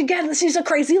 How'd you get this? She's a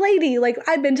crazy lady. Like,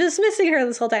 I've been dismissing her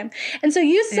this whole time. And so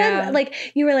you said, like,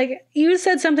 you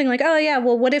said something like, oh yeah,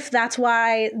 well, what if that's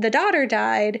why the daughter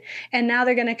died, and now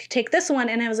they're gonna take this one?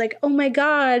 And I was like, oh my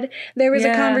God, there was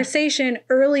a conversation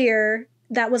earlier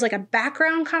that was like a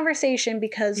background conversation,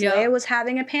 because Leia was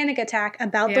having a panic attack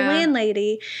about the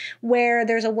landlady, where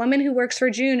there's a woman who works for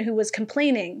June who was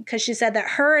complaining because she said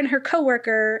that her and her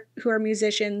coworker, who are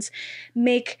musicians,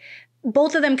 make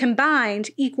both of them combined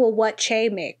equal what Che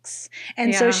makes.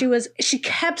 And so she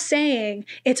kept saying,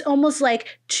 it's almost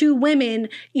like 2 women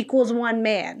equals 1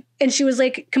 man. And she was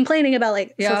like complaining about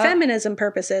like Yeah. for feminism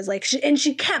purposes, like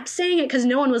she kept saying it because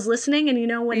no one was listening. And you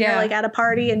know when Yeah. you're like at a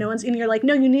party and no one's and you're like,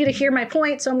 no, you need to hear my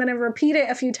point, so I'm going to repeat it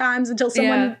a few times until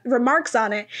someone remarks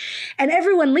on it. And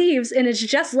everyone leaves, and it's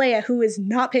just Leia who is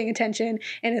not paying attention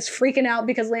and is freaking out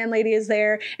because landlady is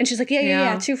there, and she's like,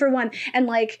 yeah, 2 for 1, and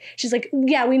like she's like,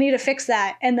 yeah, we need to fix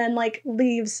that, and then like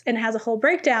leaves and has a whole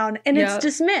breakdown, and it's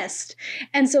dismissed.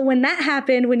 And so when that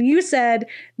happened, when you said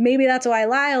maybe that's why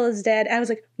Lyle is dead, I was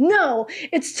like, no,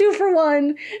 it's 2 for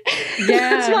 1.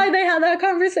 That's why they had that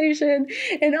conversation.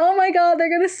 And oh my God, they're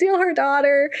gonna steal her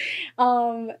daughter.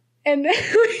 And and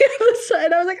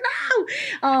I was like,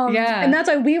 no. And that's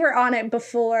why we were on it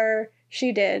before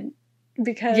she did,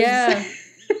 because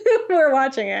we're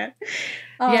watching it.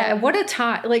 What a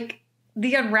time! Like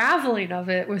the unraveling of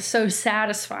it was so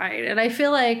satisfying, and I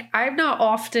feel like I'm not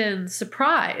often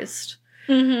surprised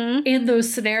in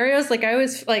those scenarios. Like I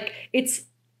always like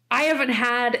I haven't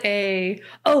had a,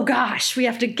 oh gosh, we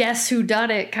have to guess who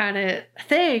done it kind of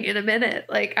thing in a minute.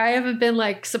 Like I haven't been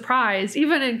like surprised.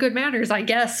 Even in Good Manners, I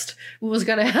guessed what was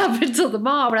going to happen to the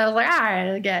mom. And I was like, all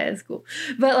right, yeah, it's cool.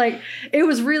 But like, it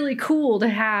was really cool to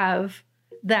have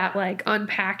that like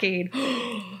unpacking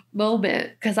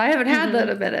moment, because I haven't had that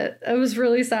in a minute. It was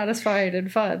really satisfying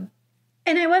and fun.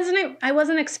 And I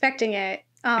wasn't expecting it.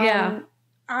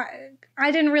 I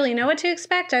didn't really know what to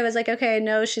expect. I was like, okay, I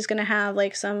know she's going to have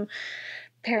like some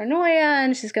paranoia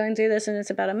and she's going through this and it's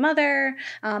about a mother.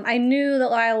 I knew that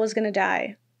Lyle was going to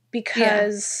die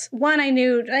because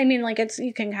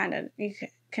you can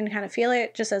kind of feel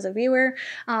it just as a viewer.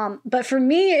 But for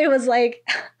me, it was like,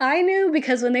 I knew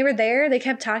because when they were there, they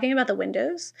kept talking about the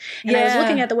windows. And I was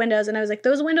looking at the windows and I was like,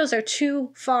 those windows are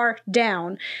too far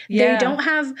down. They don't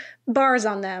have bars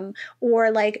on them,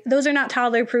 or like, those are not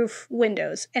toddler proof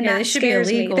windows. And that scares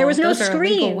me. There was no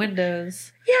screen.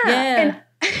 Windows. And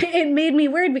it made me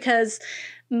weird because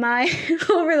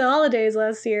over the holidays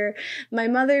last year, my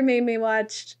mother made me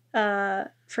watch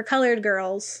For Colored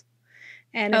Girls.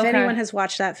 And if anyone has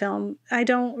watched that film, I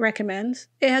don't recommend.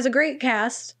 It has a great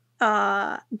cast,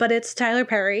 but it's Tyler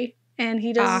Perry, and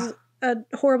he does a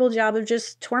horrible job of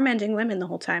just tormenting women the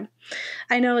whole time.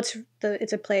 I know it's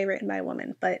a play written by a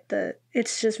woman, but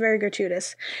it's just very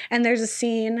gratuitous. And there's a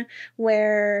scene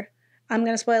where, I'm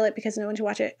going to spoil it because no one should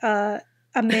watch it, a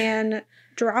man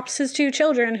drops his 2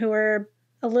 children who are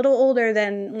a little older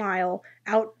than Lyle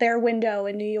out their window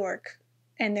in New York,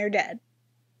 and they're dead.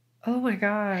 Oh my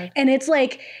God. And it's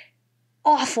like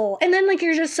awful. And then like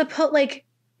you're just supposed, like,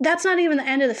 that's not even the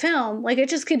end of the film. Like it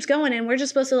just keeps going and we're just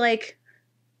supposed to like,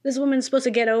 this woman's supposed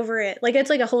to get over it. Like it's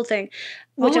like a whole thing,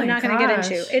 which I'm not going to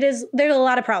get into. There's a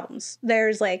lot of problems.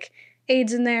 There's like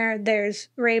AIDS in there. There's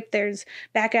rape. There's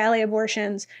back alley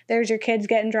abortions. There's your kids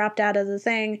getting dropped out of the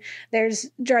thing.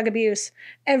 There's drug abuse.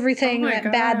 Everything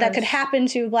bad that could happen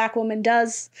to a Black woman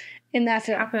does in that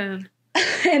film.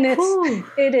 And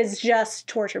it is just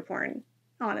torture porn,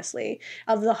 honestly,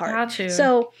 of the heart. Got you.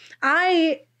 So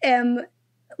I am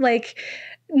like,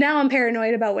 now I'm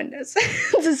paranoid about windows,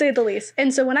 to say the least.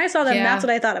 And so when I saw them, that's what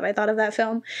I thought of. I thought of that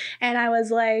film, and I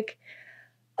was like,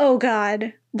 oh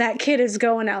God, that kid is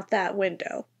going out that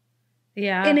window.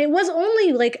 Yeah. And it was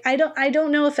only like, I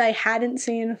don't know if I hadn't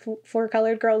seen For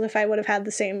Colored Girls, if I would have had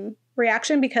the same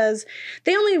reaction, because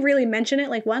they only really mention it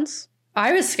like once.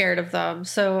 I was scared of them,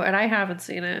 and I haven't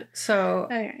seen it, so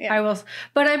I will.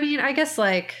 But I mean, I guess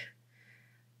like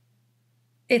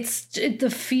it's the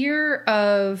fear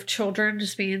of children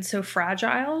just being so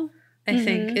fragile, I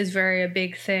think, is a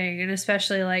big thing, and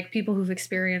especially like people who've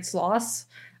experienced loss.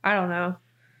 I don't know.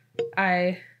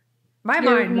 My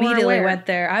mind immediately went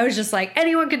there. I was just like,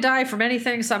 anyone could die from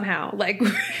anything somehow. Like,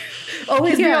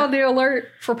 always be on the alert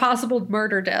for possible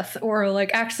murder death or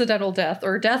like accidental death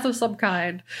or death of some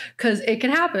kind, because it can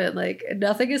happen. Like,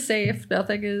 nothing is safe.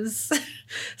 Nothing is.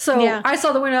 So I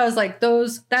saw the window. I was like,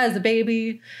 that is a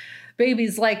baby.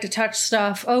 Babies like to touch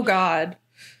stuff. Oh God,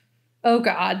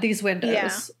 these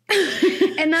windows.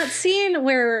 Yeah. And that scene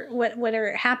where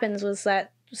whatever happens was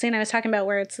that scene I was talking about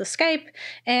where it's the Skype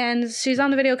and she's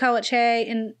on the video call with Che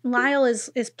and Lyle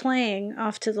is playing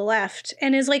off to the left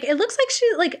and is like, it looks like she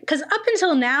like, because up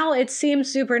until now it seemed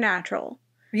supernatural.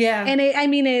 Yeah. And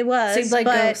it was. Seems like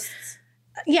ghosts.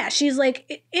 Yeah, she's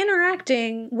like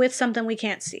interacting with something we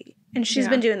can't see. And she's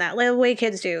been doing that the way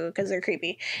kids do because they're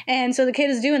creepy. And so the kid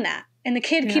is doing that. And the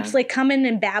kid keeps like coming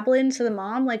and babbling to the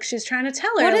mom, like she's trying to tell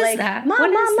her, what is like, that?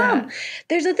 Mom,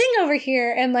 there's a thing over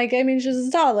here. And like, I mean, she's a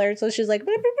toddler, so she's like,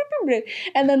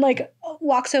 and then like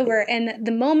walks over. And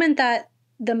the moment that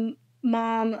the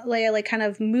mom, Leia, like kind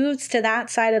of moves to that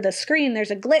side of the screen,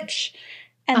 there's a glitch.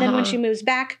 And then when she moves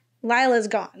back, Lila's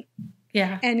gone.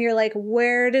 Yeah. And you're like,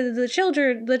 where did the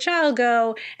child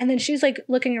go? And then she's like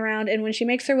looking around, and when she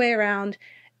makes her way around,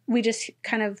 we just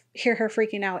kind of hear her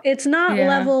freaking out. It's not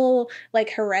level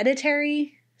like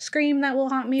Hereditary scream that will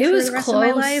haunt me for the rest of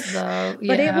my life, though.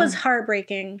 But it was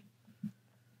heartbreaking.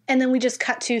 And then we just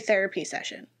cut to therapy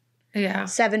session. Yeah.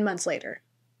 7 months later.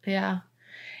 Yeah.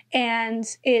 And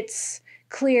it's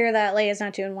clear that Leia's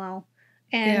not doing well,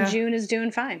 and June is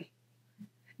doing fine.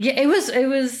 Yeah, it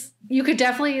was you could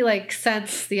definitely like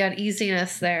sense the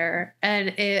uneasiness there,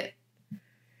 and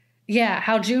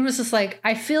how June was just like,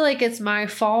 I feel like it's my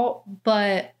fault,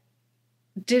 but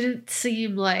didn't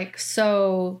seem like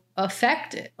so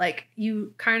affected. Like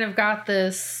you kind of got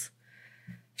this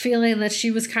feeling that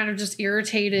she was kind of just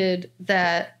irritated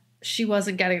that she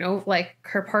wasn't getting over, like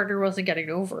her partner wasn't getting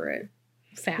over it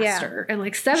faster. And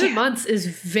like 7 months is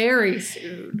very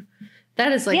soon.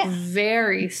 That is like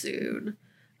very soon.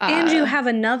 And you have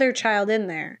another child in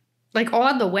there. Like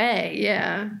on the way,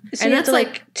 yeah. So and you have that's to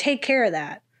like take care of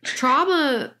that.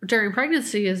 Trauma during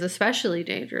pregnancy is especially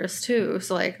dangerous too.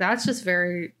 So like that's just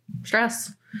very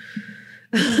stress.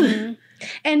 Mm-hmm.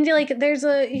 And like there's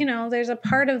a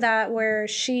part of that where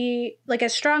she, like,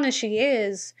 as strong as she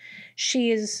is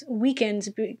weakened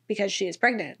because she is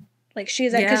pregnant. Like she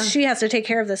is, because she has to take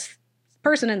care of this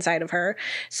person inside of her.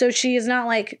 So she is not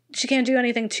like, she can't do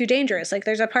anything too dangerous. Like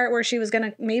there's a part where she was going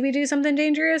to maybe do something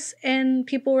dangerous and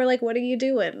people were like, what are you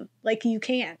doing? Like you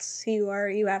can't,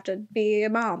 you have to be a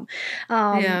mom.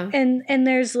 And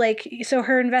there's like, so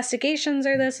her investigations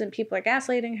are this and people are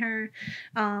gaslighting her.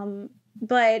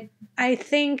 But I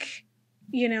think,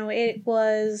 it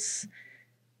was,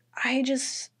 I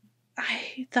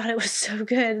thought it was so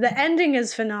good. The ending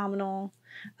is phenomenal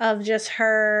of just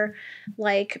her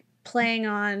like playing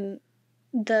on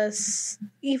this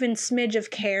even smidge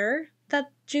of care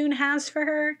that June has for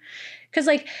her. Because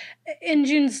like in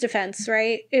June's defense,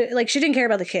 right? Like she didn't care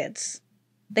about the kids.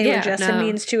 They were just a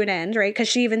means to an end, right? Because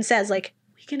she even says like,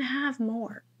 we can have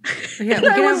more. Yeah, and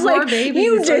I was like,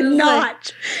 you did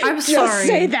not I'm sorry.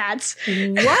 say that.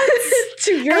 What?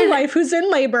 To your wife who's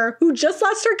in labor, who just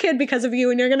lost her kid because of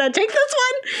you, and you're going to take this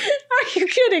one? Are you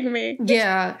kidding me?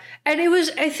 Yeah. And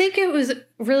I think it was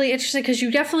really interesting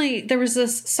because there was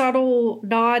this subtle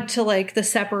nod to like the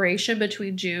separation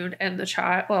between June and the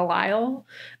child, Lyle.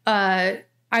 I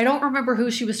don't remember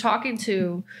who she was talking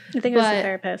to. I think it was the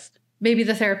therapist. Maybe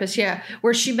the therapist, yeah.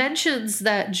 Where she mentions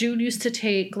that June used to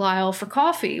take Lyle for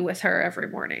coffee with her every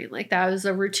morning. Like that was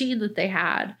a routine that they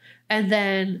had. And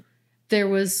then there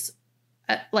was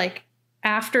like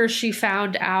after she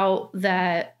found out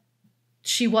that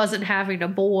she wasn't having a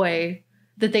boy,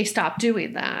 that they stopped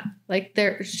doing that. Like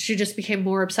she just became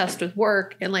more obsessed with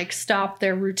work and like stopped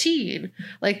their routine.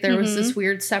 Like there was this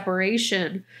weird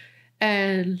separation.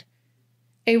 And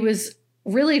it was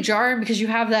really jarring because you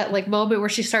have that like moment where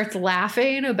she starts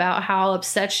laughing about how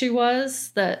upset she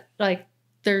was that like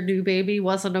their new baby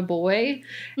wasn't a boy.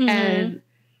 And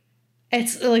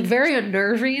it's like very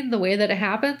unnerving the way that it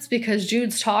happens because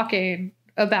June's talking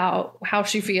about how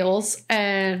she feels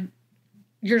and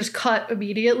you're just cut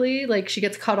immediately. Like she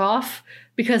gets cut off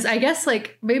because I guess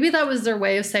like maybe that was their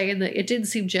way of saying that it didn't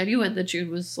seem genuine that June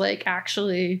was like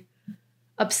actually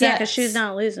upset. Yeah, because she's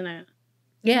not losing it.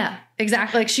 Yeah,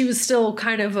 exactly. Like she was still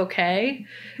kind of okay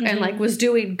and like was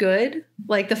doing good.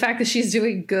 Like the fact that she's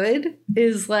doing good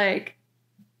is like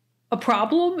a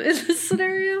problem in this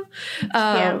scenario.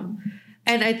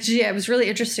 And it was really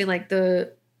interesting, like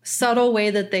the subtle way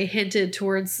that they hinted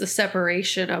towards the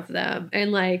separation of them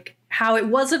and like how it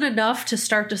wasn't enough to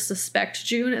start to suspect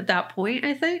June at that point,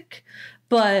 I think.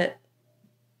 But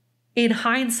in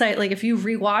hindsight, like if you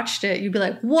rewatched it, you'd be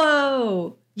like,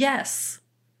 whoa, yes.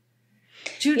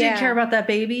 June didn't care about that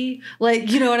baby. Like,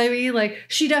 you know what I mean? Like,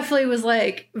 she definitely was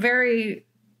like very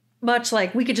much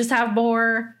like, we could just have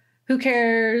more. Who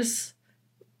cares?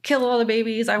 Kill all the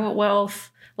babies. I want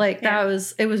wealth. Like,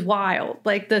 it was wild.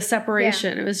 Like, the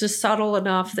separation, it was just subtle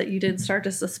enough that you didn't start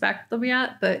to suspect them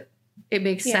yet, but it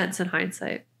makes sense in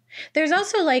hindsight. There's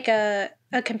also like a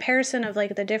comparison of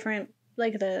like the different,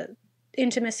 like the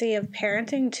intimacy of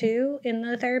parenting too in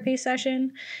the therapy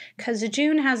session, because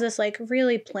June has this like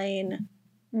really plain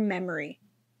memory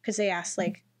because they asked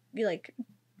like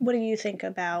what do you think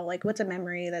about, like, what's a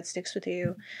memory that sticks with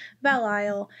you about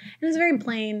Lyle, and it's very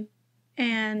plain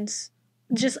and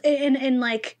just in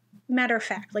like matter of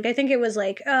fact. Like I think it was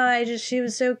like, she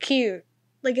was so cute.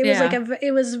 Like it was like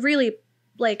it was really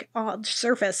like on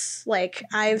surface, like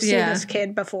I've seen this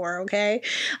kid before, okay?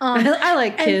 I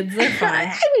like kids. They're fine.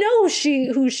 I know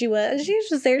who she was. She was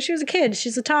just there. She was a kid.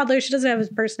 She's a toddler. She doesn't have his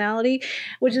personality,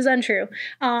 which is untrue.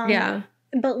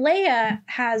 But Leia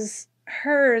has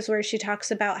hers where she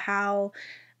talks about how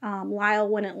Lyle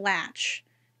wouldn't latch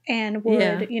and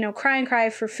would, cry and cry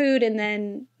for food and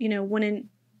then, wouldn't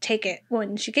take it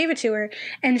when she gave it to her.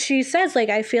 And she says, like,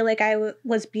 I feel like I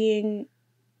was being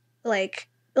like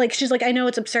she's like, I know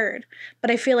it's absurd, but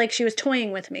I feel like she was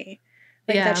toying with me.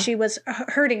 Like that she was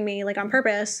hurting me like on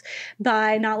purpose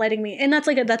by not letting me. And that's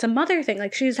like that's a mother thing.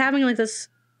 Like she's having like this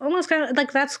almost kind of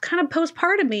like that's kind of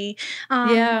postpartum me.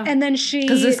 And then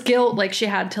because this guilt, like she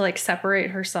had to like separate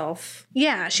herself.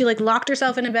 Yeah, she like locked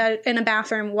herself in a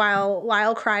bathroom while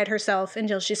Lyle cried herself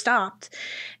until she stopped,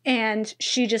 and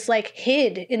she just like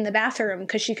hid in the bathroom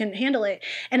because she couldn't handle it.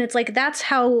 And it's like that's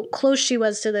how close she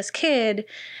was to this kid,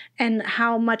 and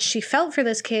how much she felt for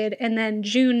this kid. And then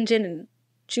June didn't.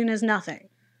 June is nothing.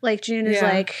 Like June is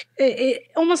like it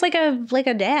almost like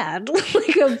a dad,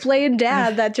 like a plain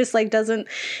dad that just like doesn't,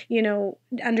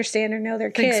 understand or know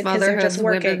their kid because they're just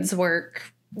working. Women's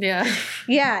work. Yeah.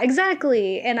 Yeah,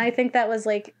 exactly. And I think that was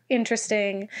like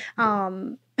interesting.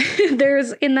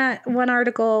 There's in that one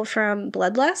article from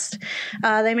Bloodlust,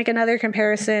 they make another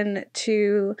comparison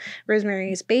to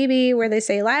Rosemary's Baby, where they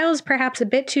say Lyle's perhaps a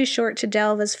bit too short to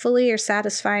delve as fully or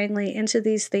satisfyingly into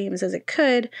these themes as it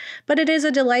could, but it is a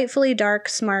delightfully dark,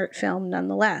 smart film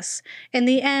nonetheless. In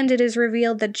the end, it is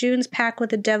revealed that June's pact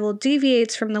with the devil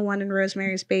deviates from the one in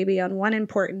Rosemary's Baby on one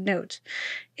important note.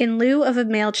 In lieu of a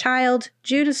male child,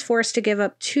 June is forced to give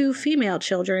up 2 female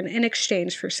children in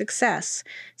exchange for success.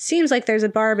 Seems like there's a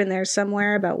barb in there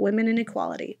somewhere about women and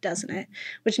equality, doesn't it?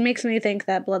 Which makes me think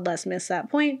that Bloodlust missed that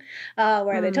point,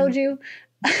 where they told you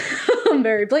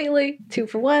very blatantly, 2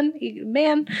 for 1,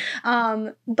 man.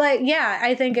 But yeah,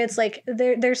 I think it's like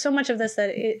there's so much of this that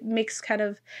it makes kind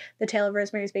of the Tale of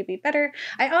Rosemary's Baby better.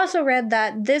 I also read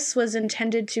that this was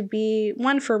intended to be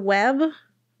one for web,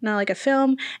 not like a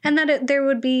film, and that there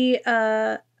would be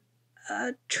a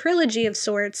trilogy of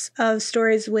sorts of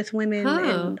stories with women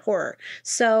in horror.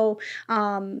 So,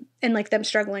 and like them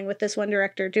struggling with this one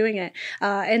director doing it.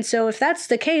 And so if that's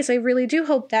the case, I really do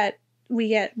hope that we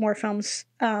get more films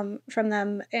from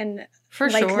them and for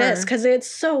like sure. this, because it's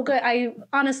so good. I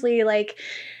honestly like,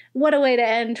 what a way to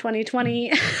end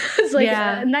 2020. It's like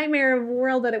a nightmare of a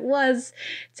world that it was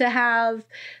to have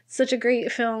such a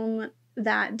great film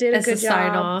that did a good job.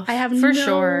 Sign off. I have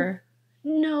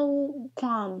no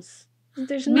qualms.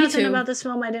 There's nothing about this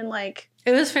film I didn't like.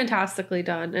 It was fantastically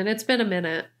done, and it's been a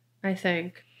minute, I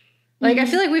think. Like, I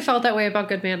feel like we felt that way about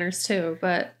Good Manners, too,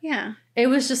 but yeah, it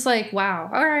was just like, wow,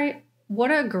 all right, what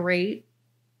a great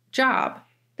job.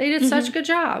 They did such a good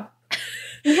job.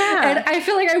 Yeah. And I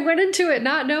feel like I went into it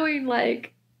not knowing,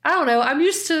 like, I don't know, I'm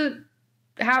used to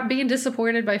being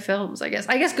disappointed by films, I guess.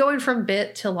 I guess going from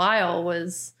Bit to Lyle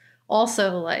was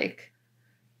also like,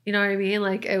 you know what I mean?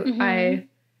 Like I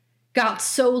got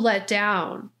so let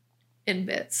down in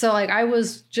Bit. So like I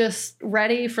was just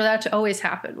ready for that to always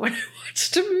happen when I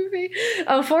watched a movie,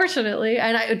 unfortunately.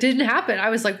 And it didn't happen. I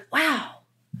was like, wow,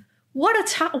 what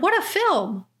a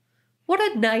film. What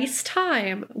a nice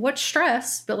time. What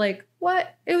stress. But like,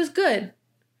 what? It was good.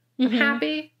 I'm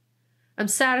happy. I'm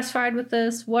satisfied with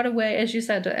this. What a way, as you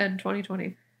said, to end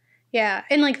 2020. Yeah,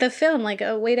 and like the film, like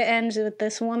a way to end with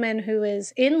this woman who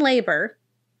is in labor,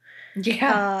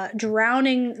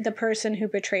 drowning the person who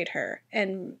betrayed her,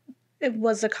 and it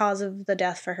was the cause of the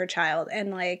death for her child,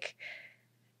 and like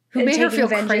who made her feel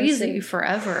crazy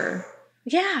forever.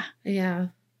 Yeah, yeah.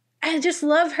 I just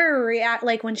love her react,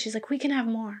 like when she's like, "We can have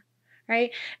more,"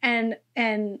 right? And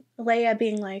Leia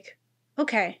being like,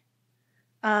 "Okay,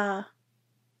 then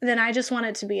I just want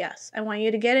it to be us. I want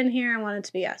you to get in here. I want it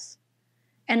to be us."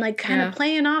 And like kind of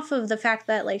playing off of the fact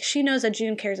that like she knows that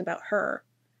June cares about her.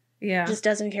 Yeah. Just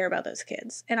doesn't care about those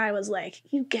kids. And I was like,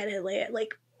 you get it, Leia.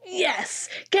 Like, yes,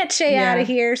 get Shay out of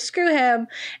here. Screw him.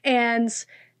 And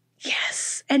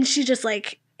yes. And she just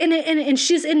like, and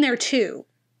she's in there too.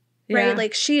 Right? Yeah.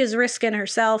 Like she is risking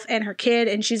herself and her kid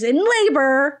and she's in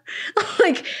labor,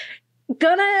 like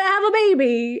gonna have a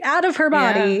baby out of her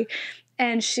body. Yeah.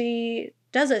 And she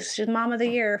does it. She's mom of the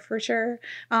year for sure.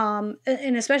 And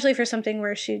especially for something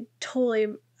where she totally,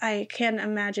 I can't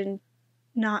imagine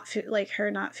not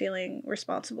feeling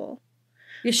responsible.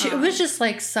 Yeah, it was just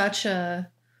like such a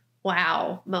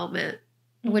wow moment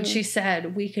when she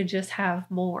said we could just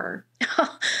have more.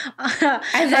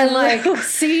 And then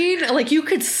like you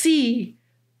could see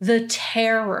the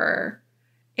terror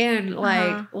in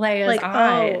like Leia's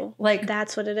eye. Oh, like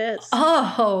that's what it is.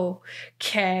 Oh,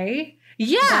 okay.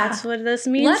 Yeah. That's what this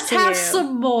means. Let's have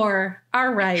some more.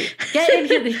 All right. Get in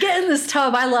here. Get in this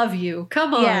tub. I love you.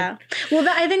 Come on. Yeah. Well,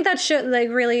 I think that like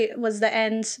really was the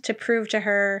end to prove to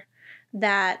her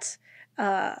that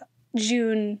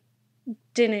June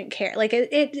didn't care. Like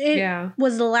it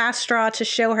was the last straw to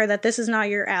show her that this is not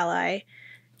your ally.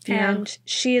 Yeah. And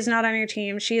she is not on your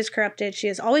team. She is corrupted. She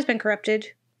has always been corrupted,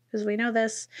 because we know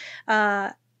this,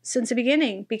 since the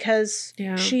beginning, because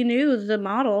she knew the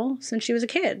model since she was a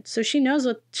kid. So she knows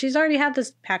she's already had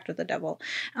this pact with the devil.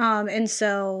 And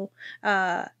so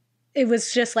it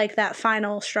was just like that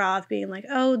final straw of being like,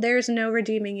 oh, there's no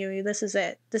redeeming you. This is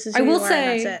it. This is who you are, and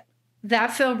that's it.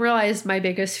 That film realized my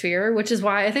biggest fear, which is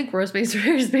why I think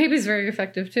Rosemary's Baby is very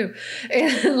effective too.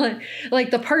 And like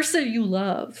the person you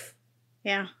love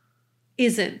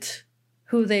isn't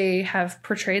who they have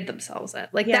portrayed themselves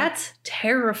at. Like that's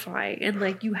terrifying. And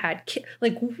like you had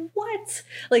like what?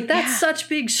 Like that's such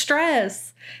big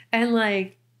stress. And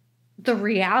like the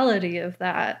reality of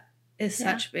that is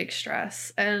such big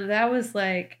stress. And that was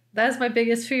like, that's my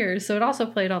biggest fear. So it also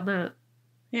played on that.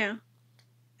 Yeah.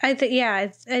 I think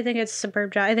it's a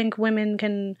superb job. I think women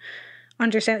can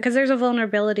understand, because there's a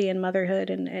vulnerability in motherhood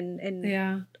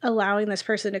and allowing this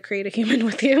person to create a human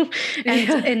with you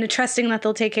and trusting that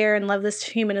they'll take care and love this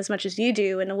human as much as you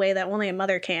do in a way that only a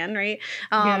mother can, right?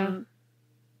 But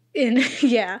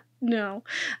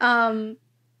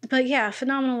yeah,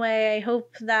 phenomenal way. I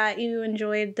hope that you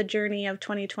enjoyed the journey of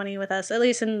 2020 with us, at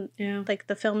least in like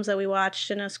the films that we watched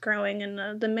and us growing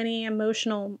and the many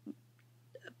emotional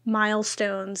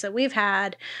milestones that we've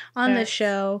had on this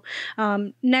show.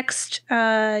 Next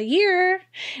year,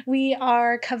 we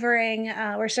are covering,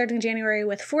 we're starting January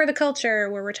with For the Culture,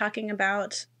 where we're talking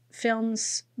about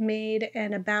films made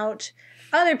and about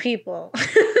other people,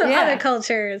 other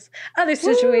cultures, other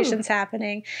situations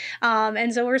happening.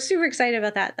 And so we're super excited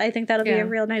about that. I think that'll be a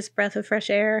real nice breath of fresh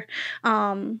air.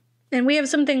 And we have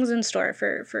some things in store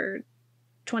for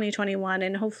 2021,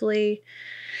 and hopefully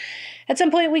at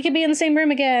some point we could be in the same room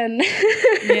again.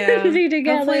 Be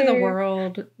together. Hopefully the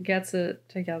world gets it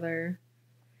together.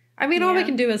 I mean, all we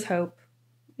can do is hope.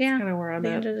 Yeah. That's kind of where I'm at. At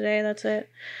the end of the day, that's it.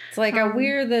 It's like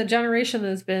we're the generation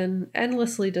that's been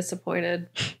endlessly disappointed.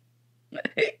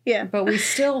 But we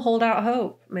still hold out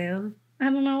hope, man. I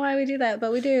don't know why we do that,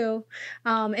 but we do.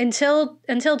 Until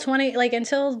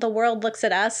the world looks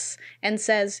at us and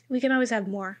says, we can always have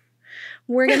more.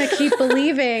 We're going to keep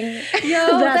believing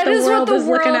that the world is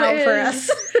looking out for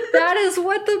us. That is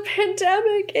what the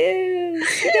pandemic is.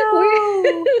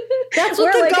 That's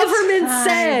what the government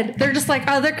said. They're just like,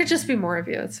 oh, there could just be more of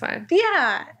you. It's fine.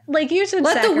 Yeah. Like, you should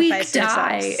let the weak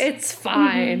die. Yourselves. It's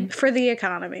fine. For the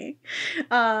economy.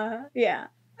 I can't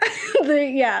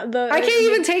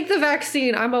even take the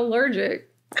vaccine. I'm allergic.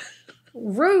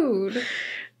 Rude.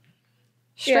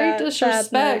 Straight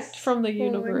disrespect from the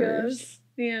universe.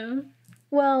 Yeah.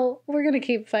 Well, we're going to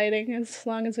keep fighting as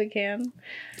long as we can.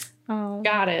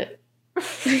 Got it.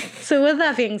 So with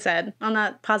that being said, on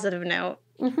that positive note,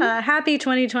 happy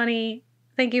 2020.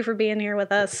 Thank you for being here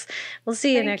with us. We'll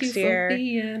see you next year. Thank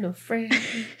you for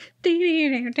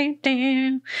being a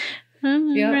friend.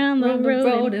 Around the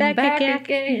road and back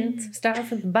again. Start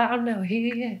from the bottom now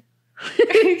here.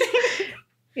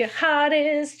 Your heart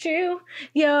is true.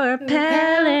 You're a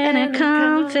pal and a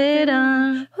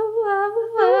confidant.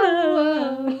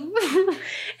 And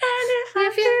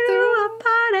if you threw a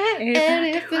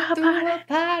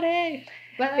party,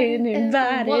 and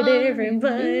invited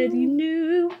everybody you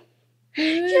knew,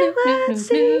 you would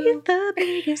see the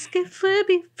biggest gift would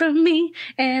be from me,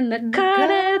 and the card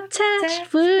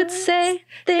attached would say,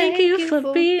 thank you for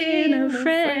being a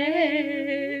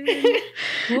friend.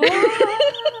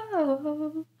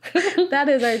 That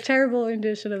is our terrible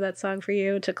rendition of that song for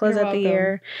you to close out the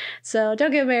year. So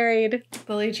don't get married.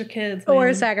 Delete your kids.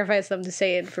 Or sacrifice them to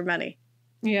Satan for money.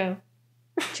 Yeah.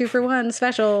 2-for-1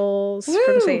 specials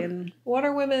from Satan. What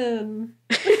are women?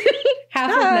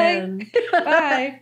 Half of men. Bye.